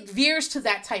 Like, it veers to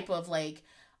that type of, like,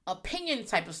 opinion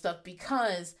type of stuff,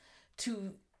 because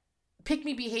to pick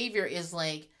me behavior is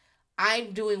like,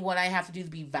 I'm doing what I have to do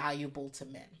to be valuable to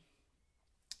men.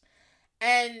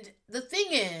 And the thing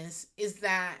is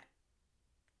that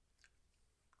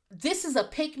this is a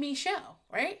pick me show,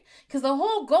 right? Because the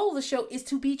whole goal of the show is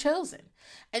to be chosen.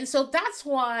 And so that's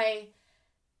why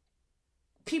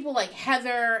people like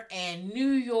Heather and New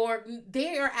York,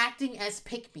 they are acting as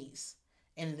pick-me's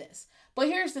in this. But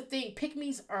here's the thing,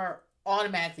 pick-me's are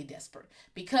automatically desperate,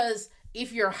 because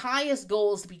if your highest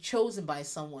goal is to be chosen by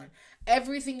someone,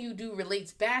 everything you do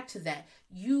relates back to that.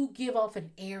 You give off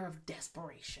an air of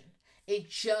desperation. It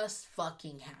just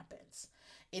fucking happens.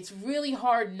 It's really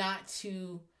hard not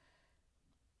to,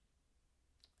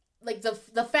 like, the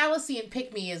fallacy in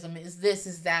pick-meism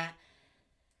is that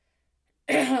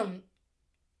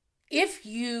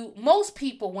most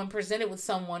people, when presented with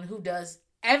someone who does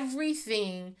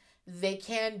everything they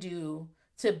can do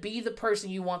to be the person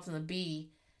you want them to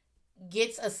be,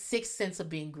 gets a sixth sense of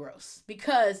being gross,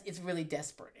 because it's really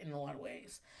desperate in a lot of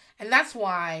ways. And that's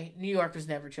why New York was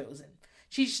never chosen.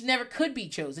 She never could be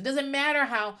chosen. It doesn't matter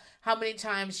how many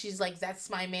times she's like,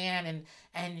 that's my man,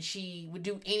 and she would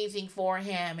do anything for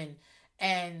him,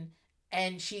 and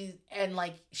and she's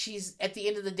at the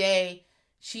end of the day,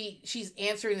 she's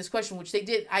answering this question, which they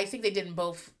did. I think they did in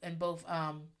both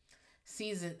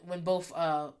season when both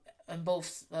in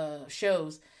both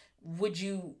shows. Would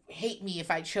you hate me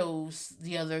if I chose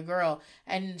the other girl?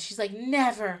 And she's like,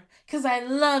 never, because I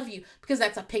love you, because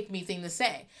that's a pick me thing to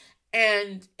say.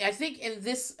 And I think in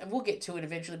this, we'll get to it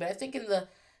eventually, but I think in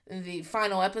the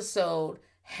final episode,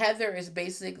 Heather is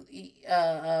basically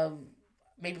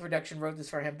maybe production wrote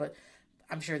this for him, but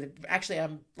I'm sure that actually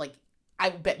I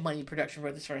bet money production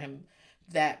wrote this for him,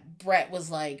 that Brett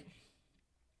was like,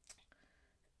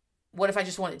 what if I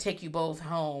just want to take you both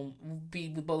home, be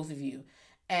with both of you?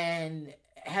 And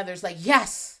Heather's like,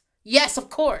 yes, yes, of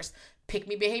course. Pick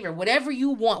me behavior, whatever you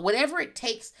want, whatever it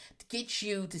takes to get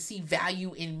you to see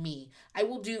value in me. I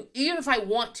will do, even if I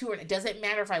want to, or it doesn't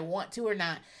matter if I want to or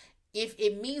not. If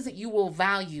it means that you will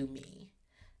value me,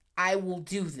 I will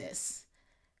do this.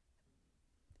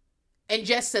 And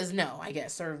Jess says no, I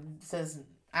guess, or says,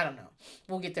 I don't know.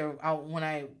 We'll get there. I'll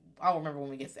remember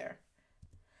when we get there.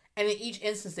 And in each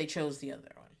instance, they chose the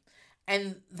other one.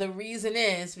 And the reason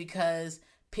is because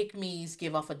pick-me's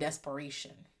give off a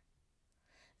desperation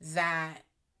that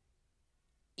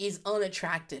is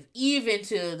unattractive, even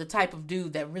to the type of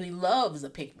dude that really loves a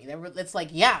pick-me. It's like,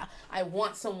 yeah, I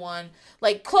want someone,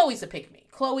 like Chloe's a pick-me.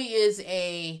 Chloe is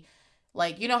a,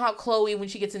 like, you know how Chloe, when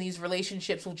she gets in these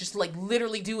relationships, will just, like,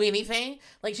 literally do anything?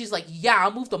 Like, she's like, yeah,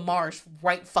 I'll move to Mars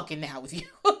right fucking now with you.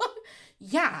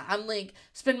 Yeah, I'm like,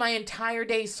 spend my entire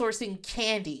day sourcing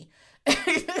candy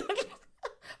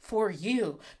for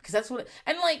you, because that's what,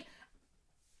 and like,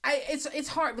 it's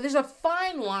hard, but there's a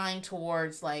fine line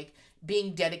towards like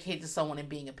being dedicated to someone and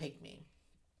being a pick me.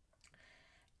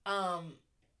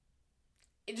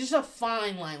 It's just a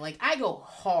fine line. Like, I go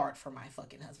hard for my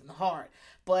fucking husband, hard,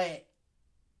 but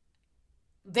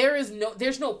there's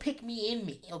no pick me in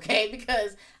me, okay?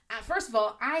 Because first of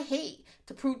all, I hate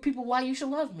to prove to people why you should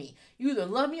love me. You either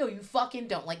love me or you fucking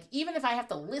don't. Like, even if I have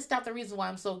to list out the reasons why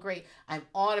I'm so great, I'm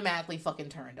automatically fucking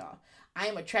turned off. I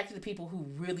am attracted to people who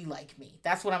really like me.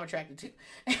 That's what I'm attracted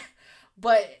to.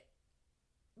 But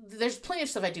there's plenty of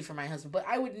stuff I do for my husband, but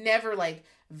I would never like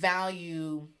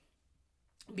value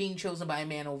being chosen by a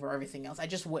man over everything else. I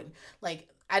just wouldn't. Like,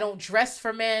 I don't dress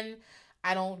for men.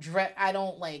 I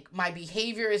don't like, my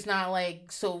behavior is not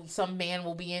like, so some man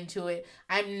will be into it.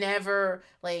 I'm never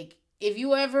like, if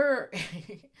you ever,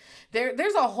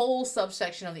 there's a whole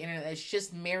subsection of the internet that's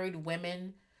just married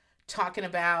women talking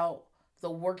about the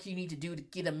work you need to do to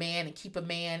get a man and keep a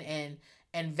man,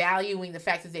 and valuing the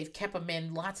fact that they've kept a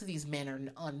man. Lots of these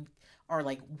men are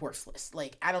like worthless.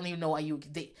 Like, I don't even know why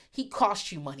he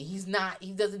costs you money. He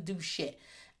doesn't do shit.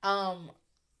 And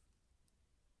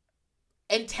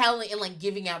telling and like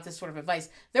giving out this sort of advice.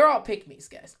 They're all pick-me's,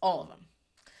 guys. All of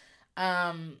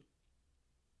them.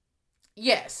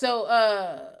 Yeah,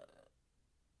 so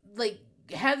like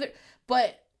Heather,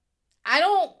 but I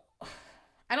don't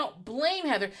blame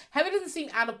Heather. Heather doesn't seem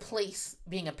out of place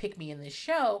being a pick-me in this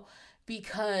show,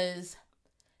 because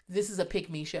this is a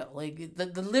pick-me show. Like,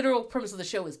 the literal premise of the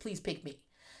show is please pick me.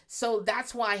 So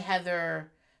that's why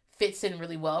Heather fits in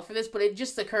really well for this. But it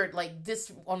just occurred like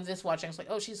this on this watching. I was like,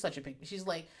 oh, she's such a pick me. She's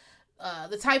like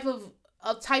the type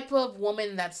of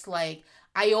woman that's like,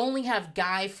 I only have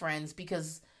guy friends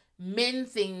because men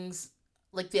things,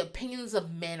 like, the opinions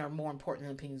of men are more important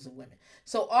than the opinions of women.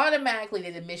 So automatically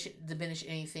they diminish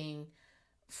anything.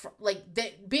 Like,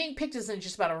 that being picked isn't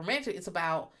just about a romantic. It's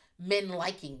about men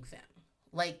liking them.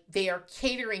 Like, they are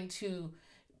catering to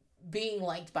being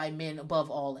liked by men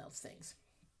above all else things.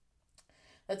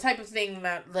 The type of thing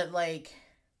that like,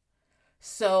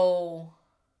 so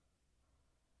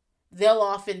they'll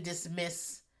often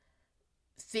dismiss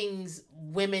things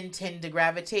women tend to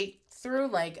gravitate through,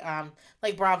 like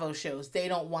Bravo shows. They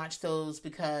don't watch those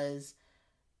because,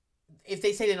 if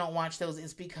they say they don't watch those,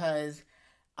 it's because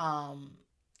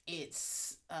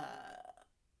it's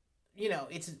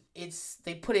it's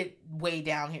they put it way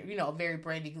down here, a very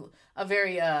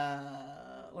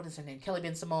what is her name, Kelly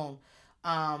Ben Simone,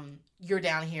 you're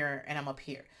down here and I'm up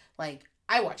here. Like,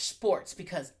 I watch sports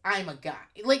because I'm a guy.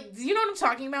 Like, do you know what I'm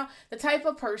talking about? The type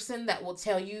of person that will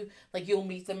tell you, like, you'll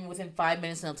meet them within 5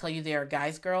 minutes and they'll tell you they're a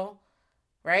guy's girl,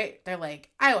 right? They're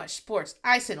like, I watch sports.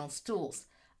 I sit on stools.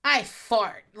 I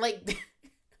fart. Like,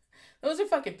 those are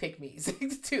fucking pick-me's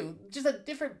too. Just a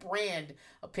different brand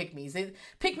of pick-me's.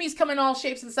 Pick-me's come in all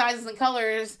shapes and sizes and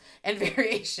colors and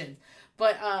variations.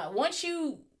 But once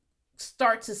you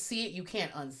start to see it, you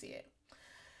can't unsee it.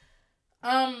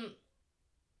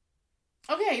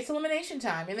 Okay, it's elimination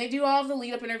time, and they do all of the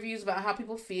lead-up interviews about how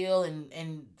people feel,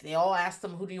 and they all ask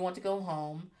them, who do you want to go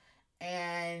home?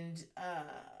 And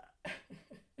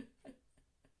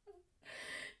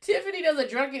Tiffany does a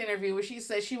drunken interview where she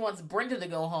says she wants Brenda to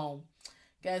go home.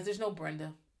 Guys, there's no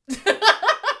Brenda.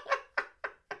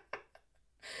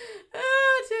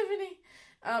 Tiffany.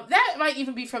 That might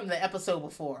even be from the episode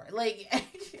before. Like,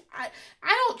 I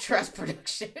don't trust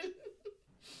production.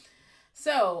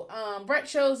 So, Brett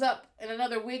shows up in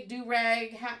another wig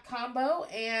do-rag hat combo,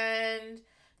 and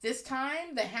this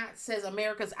time the hat says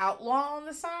America's Outlaw on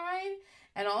the side,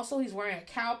 and also he's wearing a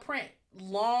cow print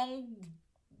long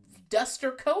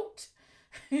duster coat.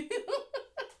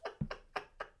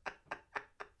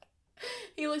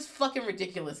 He looks fucking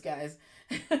ridiculous, guys.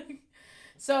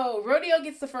 So, Rodeo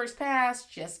gets the first pass,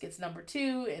 Jess gets number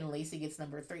 2, and Lacey gets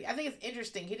number 3. I think it's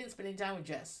interesting. He didn't spend any time with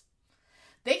Jess.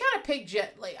 They kind of picked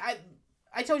Jess. Like,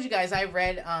 I told you guys I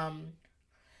read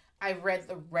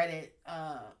the Reddit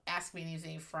Ask Me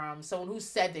Anything from someone who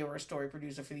said they were a story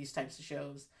producer for these types of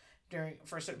shows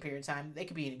for a certain period of time. They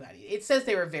could be anybody. It says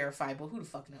they were verified, but who the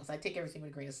fuck knows? I take everything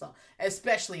with a grain of salt,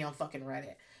 especially on fucking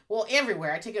Reddit. Well,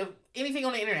 everywhere. I take anything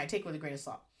on the internet, I take it with a grain of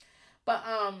salt. But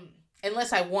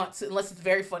unless it's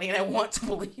very funny and I want to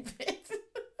believe it.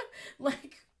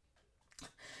 like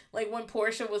when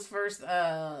Portia was first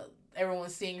everyone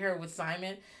was seeing her with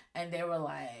Simon, and they were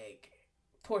like,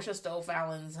 Portia stole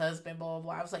Fallon's husband, blah, blah,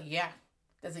 blah. I was like, yeah,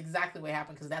 that's exactly what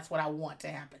happened, because that's what I want to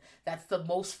happen. That's the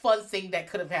most fun thing that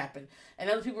could have happened. And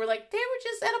other people were like, they were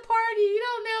just at a party, you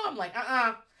don't know. I'm like,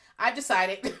 I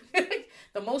decided.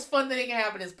 The most fun thing that can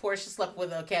happen is Portia slept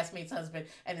with a castmate's husband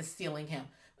and is stealing him.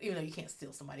 Even though you can't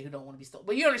steal somebody who don't want to be stolen.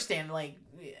 But you understand, like,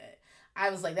 I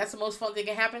was like, that's the most fun thing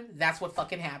that can happen. That's what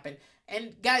fucking happened.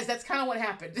 And guys, that's kind of what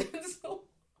happened. So,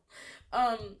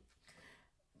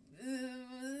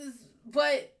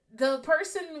 but the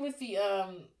person with the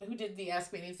who did the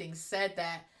Ask Me Anything said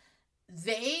that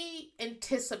they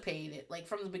anticipated, like,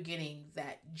 from the beginning,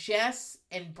 that Jess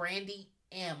and Brandy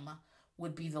M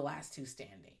would be the last two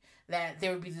standing. That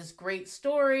there would be this great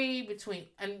story between,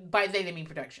 and by they mean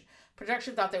production.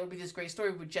 Production thought there would be this great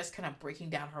story with Jess kind of breaking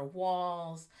down her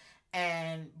walls,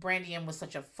 and Brandy M was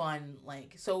such a fun,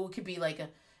 like, so it could be like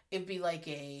it'd be like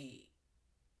a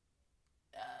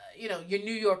your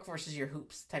New York versus your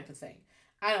hoops type of thing.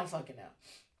 I don't fucking know.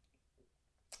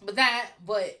 But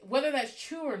whether that's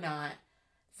true or not,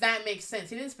 that makes sense.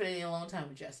 He didn't spend any alone time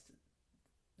with Jess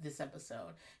this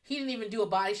episode. He didn't even do a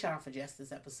body shot off of Jess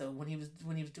this episode when he was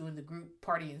doing the group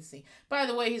partying scene. By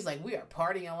the way, he's like, we are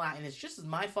partying a lot, and it's just as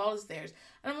my fault as theirs.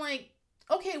 And I'm like,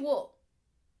 okay, well,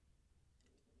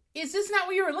 is this not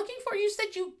what you were looking for? You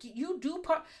said you do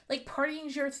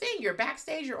partying's your thing. You're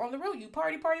backstage. You're on the road. You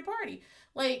party.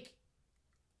 Like,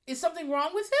 is something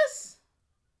wrong with this?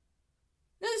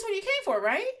 No, this is what you came for,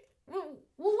 right? Well,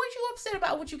 weren't you upset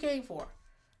about what you came for?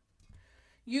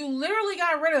 You literally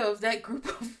got rid of that group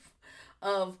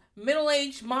of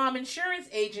middle-aged mom insurance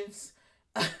agents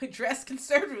dressed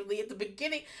conservatively at the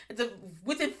beginning,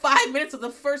 within 5 minutes of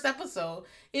the first episode.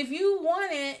 If you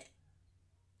wanted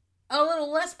a little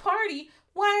less party,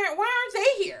 why aren't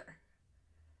they here?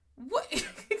 What?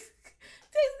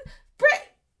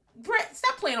 Brett,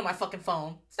 stop playing on my fucking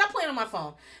phone. Stop playing on my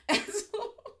phone.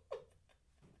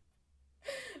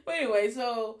 But anyway,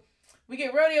 so we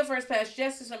get Rodeo first pass,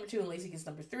 Jess is number 2, and Lacey gets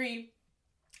number 3.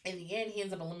 In the end, he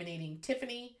ends up eliminating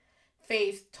Tiffany,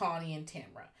 Faith, Tawny, and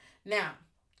Tamra. Now,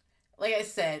 like I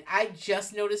said, I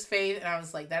just noticed Faith, and I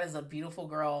was like, that is a beautiful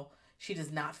girl. She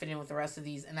does not fit in with the rest of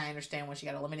these, and I understand why she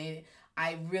got eliminated.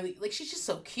 I really, like, she's just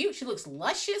so cute. She looks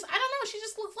luscious. I don't know. She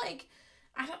just looks like,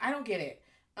 I don't get it.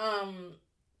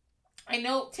 I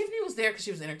know Tiffany was there because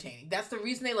she was entertaining. That's the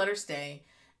reason they let her stay.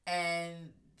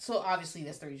 And so obviously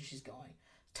that's the reason she's going.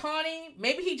 Tawny,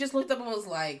 maybe he just looked up and was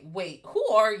like, wait, who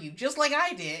are you? Just like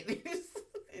I did.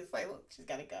 It's like, look, she's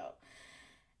got to go.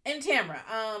 And Tamra.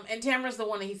 And Tamra's the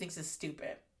one that he thinks is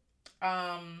stupid.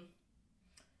 When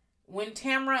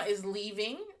Tamra is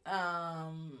leaving,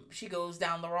 she goes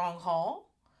down the wrong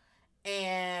hall.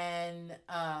 And they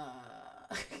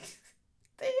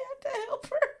have to help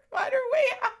her find her way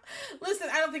out. Listen,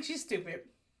 I don't think she's stupid.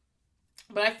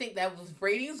 But I think that was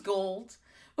ratings gold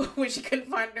when she couldn't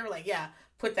find her. Like, yeah,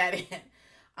 put that in.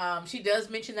 She does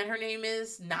mention that her name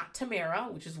is not Tamara,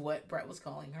 which is what Brett was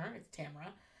calling her. It's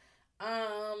Tamra.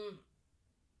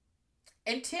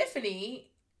 And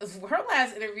Tiffany, her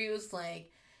last interview was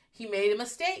like, he made a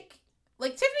mistake.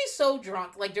 Like, Tiffany's so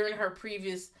drunk, like, during her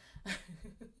previous...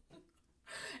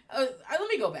 let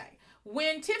me go back.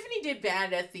 When Tiffany did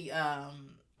bad at the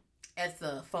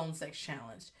phone sex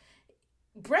challenge,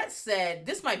 Brett said,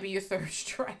 this might be your third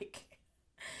strike.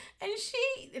 And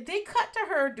they cut to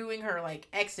her doing her, like,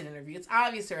 exit interview. It's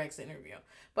obvious her exit interview.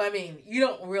 But, I mean, you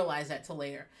don't realize that till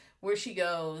later. where she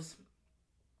goes,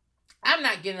 I'm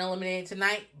not getting eliminated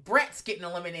tonight. Brett's getting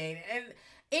eliminated. And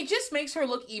it just makes her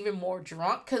look even more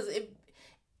drunk because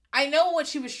I know what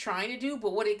she was trying to do,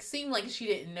 but what it seemed like she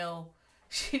didn't know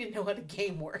how the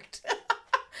game worked.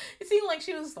 It seemed like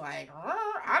she was like,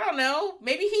 I don't know,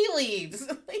 maybe he leaves.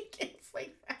 Like, it's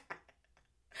like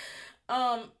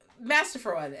that.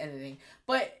 Masterful at editing.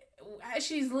 But as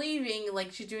she's leaving,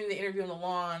 like she's doing the interview on the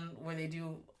lawn where they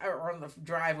do, or on the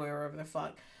driveway or whatever the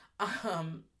fuck,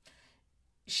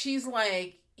 she's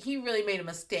like, he really made a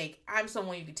mistake. I'm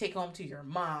someone you could take home to your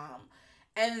mom.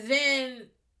 And then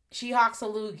she hawks a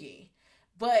loogie.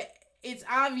 But it's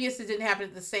obvious it didn't happen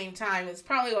at the same time. It's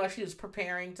probably while she was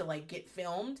preparing to like get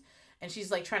filmed. And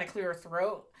she's like trying to clear her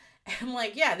throat. And I'm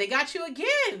like, yeah, they got you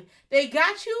again. They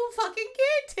got you fucking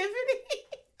again, Tiffany.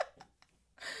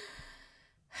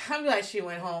 I'm glad she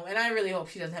went home. And I really hope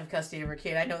she doesn't have custody of her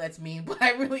kid. I know that's mean, but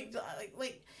I really,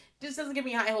 like just doesn't give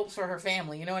me high hopes for her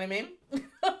family. You know what I mean?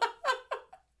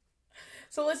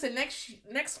 So listen,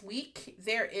 next week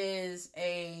there is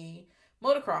a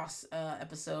motocross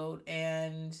episode,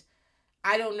 and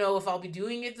I don't know if I'll be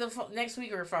doing it next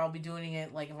week or if I'll be doing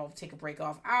it like if I'll take a break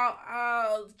off.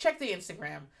 I'll check the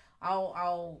Instagram.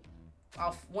 I'll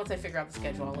once I figure out the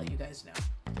schedule, I'll let you guys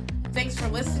know. Thanks for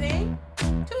listening.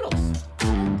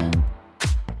 Toodles.